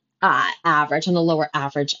average, on the lower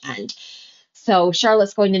average end. So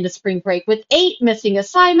Charlotte's going into spring break with 8 missing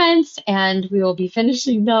assignments, and we will be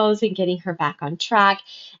finishing those and getting her back on track.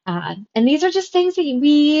 And these are just things that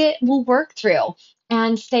we will work through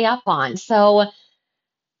and stay up on. So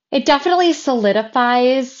it definitely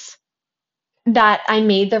solidifies that I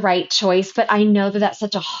made the right choice, but I know that that's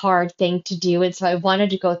such a hard thing to do. And so I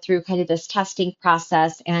wanted to go through kind of this testing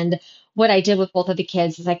process. And what I did with both of the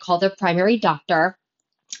kids is I called their primary doctor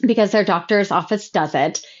because their doctor's office does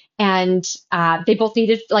it. And they both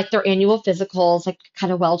needed like their annual physicals, like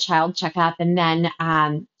kind of well child checkup. And then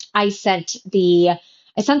I sent the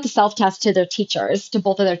I sent the self test to their teachers, to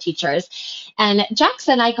both of their teachers. And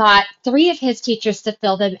Jackson, I got 3 of his teachers to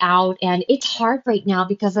fill them out. And it's hard right now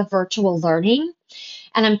because of virtual learning.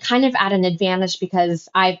 And I'm kind of at an advantage because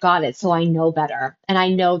I've got it, so I know better. And I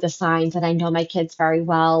know the signs and I know my kids very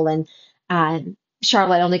well. And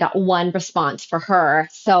Charlotte only got one response for her.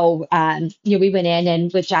 So, we went in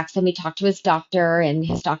and with Jackson, we talked to his doctor, and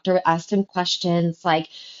his doctor asked him questions like,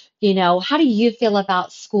 how do you feel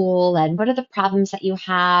about school and what are the problems that you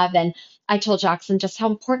have? And I told Jackson just how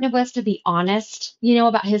important it was to be honest,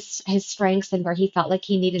 about his strengths and where he felt like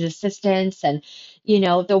he needed assistance and,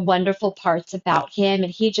 the wonderful parts about him.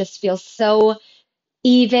 And he just feels so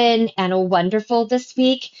even and wonderful this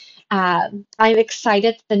week. I'm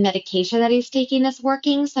excited that the medication that he's taking is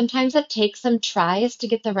working. Sometimes it takes some tries to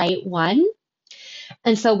get the right one.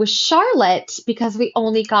 And so with Charlotte, because we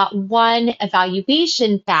only got one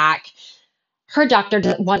evaluation back, her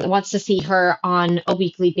doctor wants to see her on a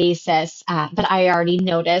weekly basis. But I already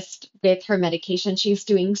noticed with her medication, she's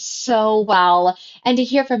doing so well. And to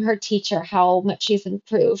hear from her teacher how much she's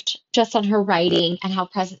improved just on her writing and how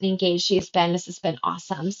present and engaged she's been, this has been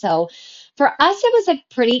awesome. So for us, it was a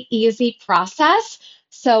pretty easy process.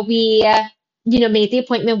 So we, made the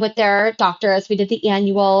appointment with their doctor as we did the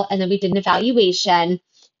annual, and then we did an evaluation.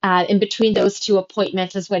 In between those 2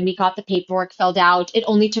 appointments is when we got the paperwork filled out. It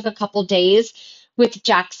only took a couple days. With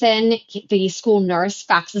Jackson, the school nurse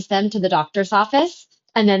faxes them to the doctor's office,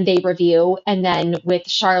 and then they review. And then with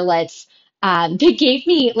Charlotte's, they gave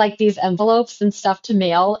me like these envelopes and stuff to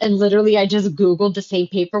mail, and literally I just Googled the same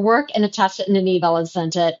paperwork and attached it in an email and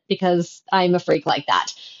sent it because I'm a freak like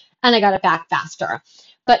that. And I got it back faster.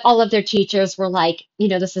 But all of their teachers were like,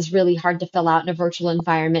 this is really hard to fill out in a virtual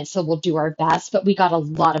environment, so we'll do our best. But we got a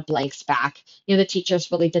lot of blanks back. The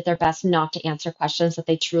teachers really did their best not to answer questions that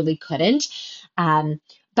they truly couldn't.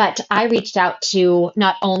 But I reached out to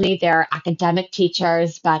not only their academic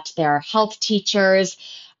teachers, but their health teachers,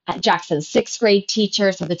 Jackson's 6th grade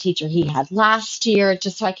teacher, so the teacher he had last year,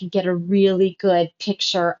 just so I could get a really good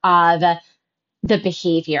picture of the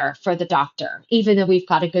behavior for the doctor, even though we've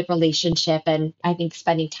got a good relationship. And I think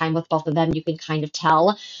spending time with both of them, you can kind of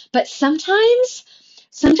tell. But sometimes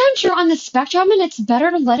you're on the spectrum and it's better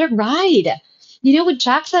to let it ride. With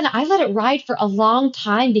Jackson, I let it ride for a long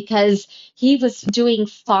time because he was doing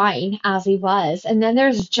fine as he was. And then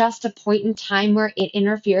there's just a point in time where it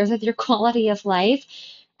interferes with your quality of life.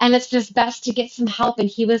 And it's just best to get some help. And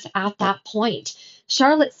he was at that point.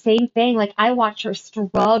 Charlotte, same thing. Like I watch her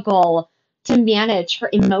struggle to manage her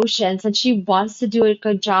emotions, and she wants to do a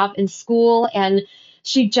good job in school, and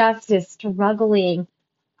she just is struggling.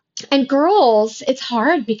 And girls, it's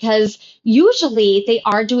hard because usually they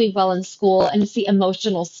are doing well in school, and it's the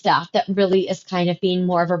emotional stuff that really is kind of being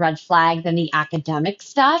more of a red flag than the academic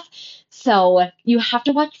stuff. So you have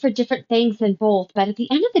to watch for different things in both. But at the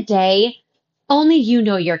end of the day, only you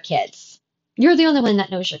know your kids. You're the only one that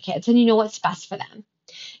knows your kids, and you know what's best for them.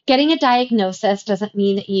 Getting a diagnosis doesn't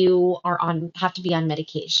mean that you have to be on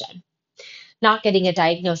medication. Not getting a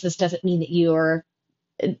diagnosis doesn't mean that your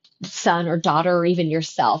son or daughter or even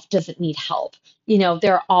yourself doesn't need help.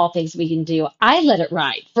 There are all things we can do. I let it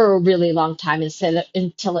ride for a really long time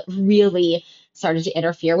until it really started to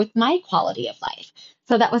interfere with my quality of life.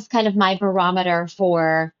 So that was kind of my barometer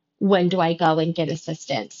for when do I go and get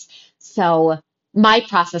assistance. So my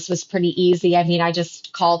process was pretty easy. I mean, I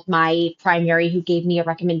just called my primary who gave me a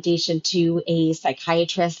recommendation to a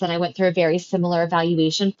psychiatrist, and I went through a very similar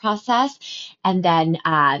evaluation process. And then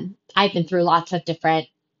I've been through lots of different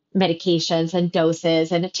medications and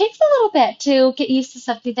doses, and it takes a little bit to get used to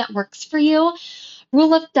something that works for you.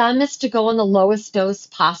 Rule of thumb is to go on the lowest dose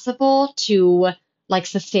possible to like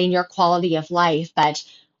sustain your quality of life. But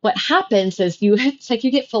what happens is it's like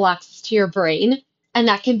you get full access to your brain, and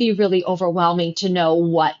that can be really overwhelming to know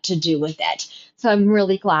what to do with it. So I'm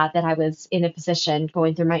really glad that I was in a position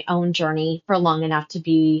going through my own journey for long enough to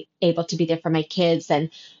be able to be there for my kids and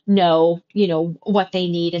know, what they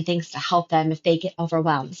need and things to help them if they get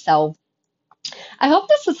overwhelmed. So I hope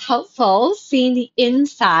this was helpful, seeing the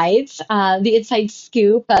inside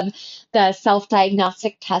scoop of the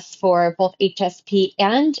self-diagnostic tests for both HSP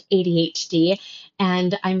and ADHD.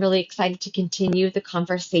 And I'm really excited to continue the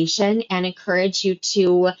conversation and encourage you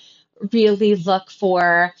to really look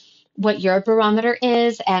for what your barometer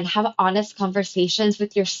is and have honest conversations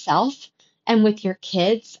with yourself and with your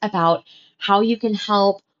kids about how you can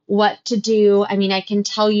help, what to do. I mean, I can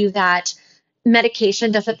tell you that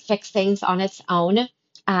medication doesn't fix things on its own.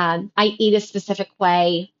 I eat a specific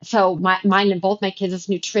way, so mine and both my kids'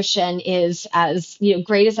 nutrition is as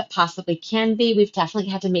great as it possibly can be. We've definitely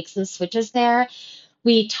had to make some switches there.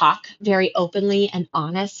 We talk very openly and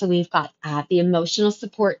honest, so we've got the emotional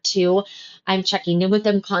support too. I'm checking in with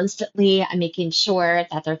them constantly. I'm making sure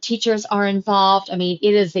that their teachers are involved. I mean,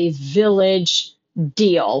 it is a village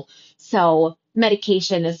deal. So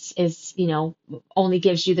medication is only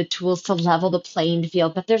gives you the tools to level the playing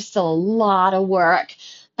field, but there's still a lot of work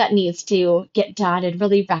that needs to get done and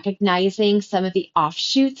really recognizing some of the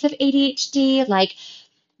offshoots of ADHD, like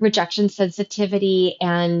rejection sensitivity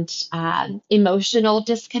and emotional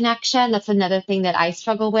disconnection. That's another thing that I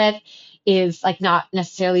struggle with, is like not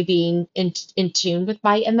necessarily being in tune with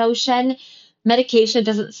my emotion. Medication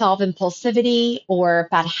doesn't solve impulsivity or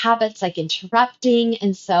bad habits like interrupting.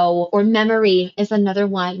 And so, or memory is another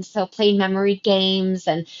one. So playing memory games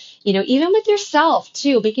and, even with yourself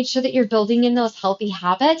too, making sure that you're building in those healthy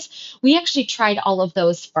habits. We actually tried all of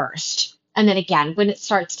those first. And then again, when it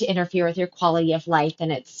starts to interfere with your quality of life,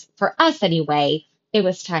 and it's, for us anyway, it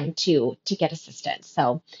was time to get assistance.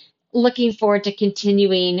 So looking forward to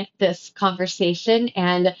continuing this conversation.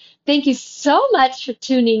 And thank you so much for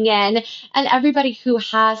tuning in. And everybody who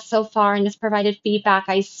has so far and has provided feedback,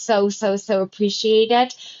 I so, so, so appreciate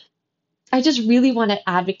it. I just really want to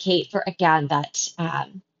advocate for, again, that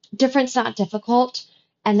difference not difficult,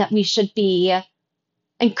 and that we should be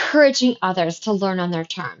encouraging others to learn on their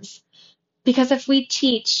terms. Because if we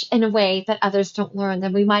teach in a way that others don't learn,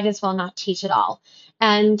 then we might as well not teach at all.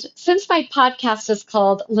 And since my podcast is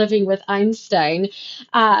called Living with Einstein,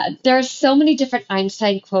 there are so many different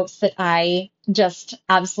Einstein quotes that I just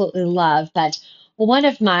absolutely love. But one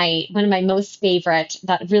of my most favorite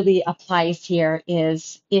that really applies here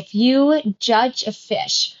is, if you judge a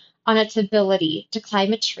fish on its ability to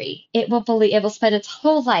climb a tree, it will spend its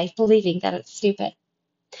whole life believing that it's stupid.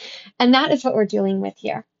 And that is what we're dealing with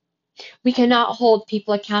here. We cannot hold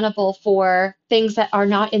people accountable for things that are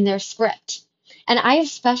not in their script. And I have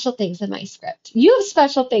special things in my script. You have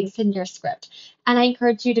special things in your script. And I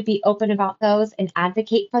encourage you to be open about those and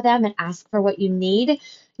advocate for them and ask for what you need,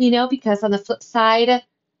 because on the flip side,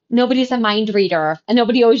 nobody's a mind reader and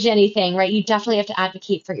nobody owes you anything, right? You definitely have to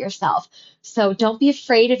advocate for yourself. So don't be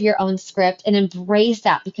afraid of your own script and embrace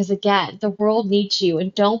that, because again, the world needs you,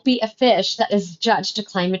 and don't be a fish that is judged to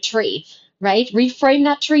climb a tree, right? Reframe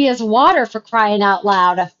that tree as water, for crying out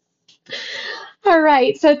loud. All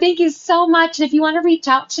right. So thank you so much. And if you want to reach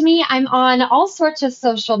out to me, I'm on all sorts of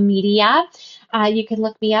social media. You can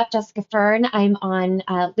look me up, Jessica Fern. I'm on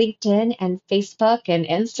LinkedIn and Facebook and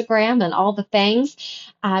Instagram and all the things.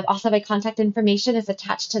 Also, my contact information is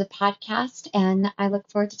attached to the podcast, and I look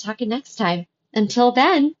forward to talking next time. Until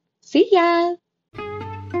then, see ya.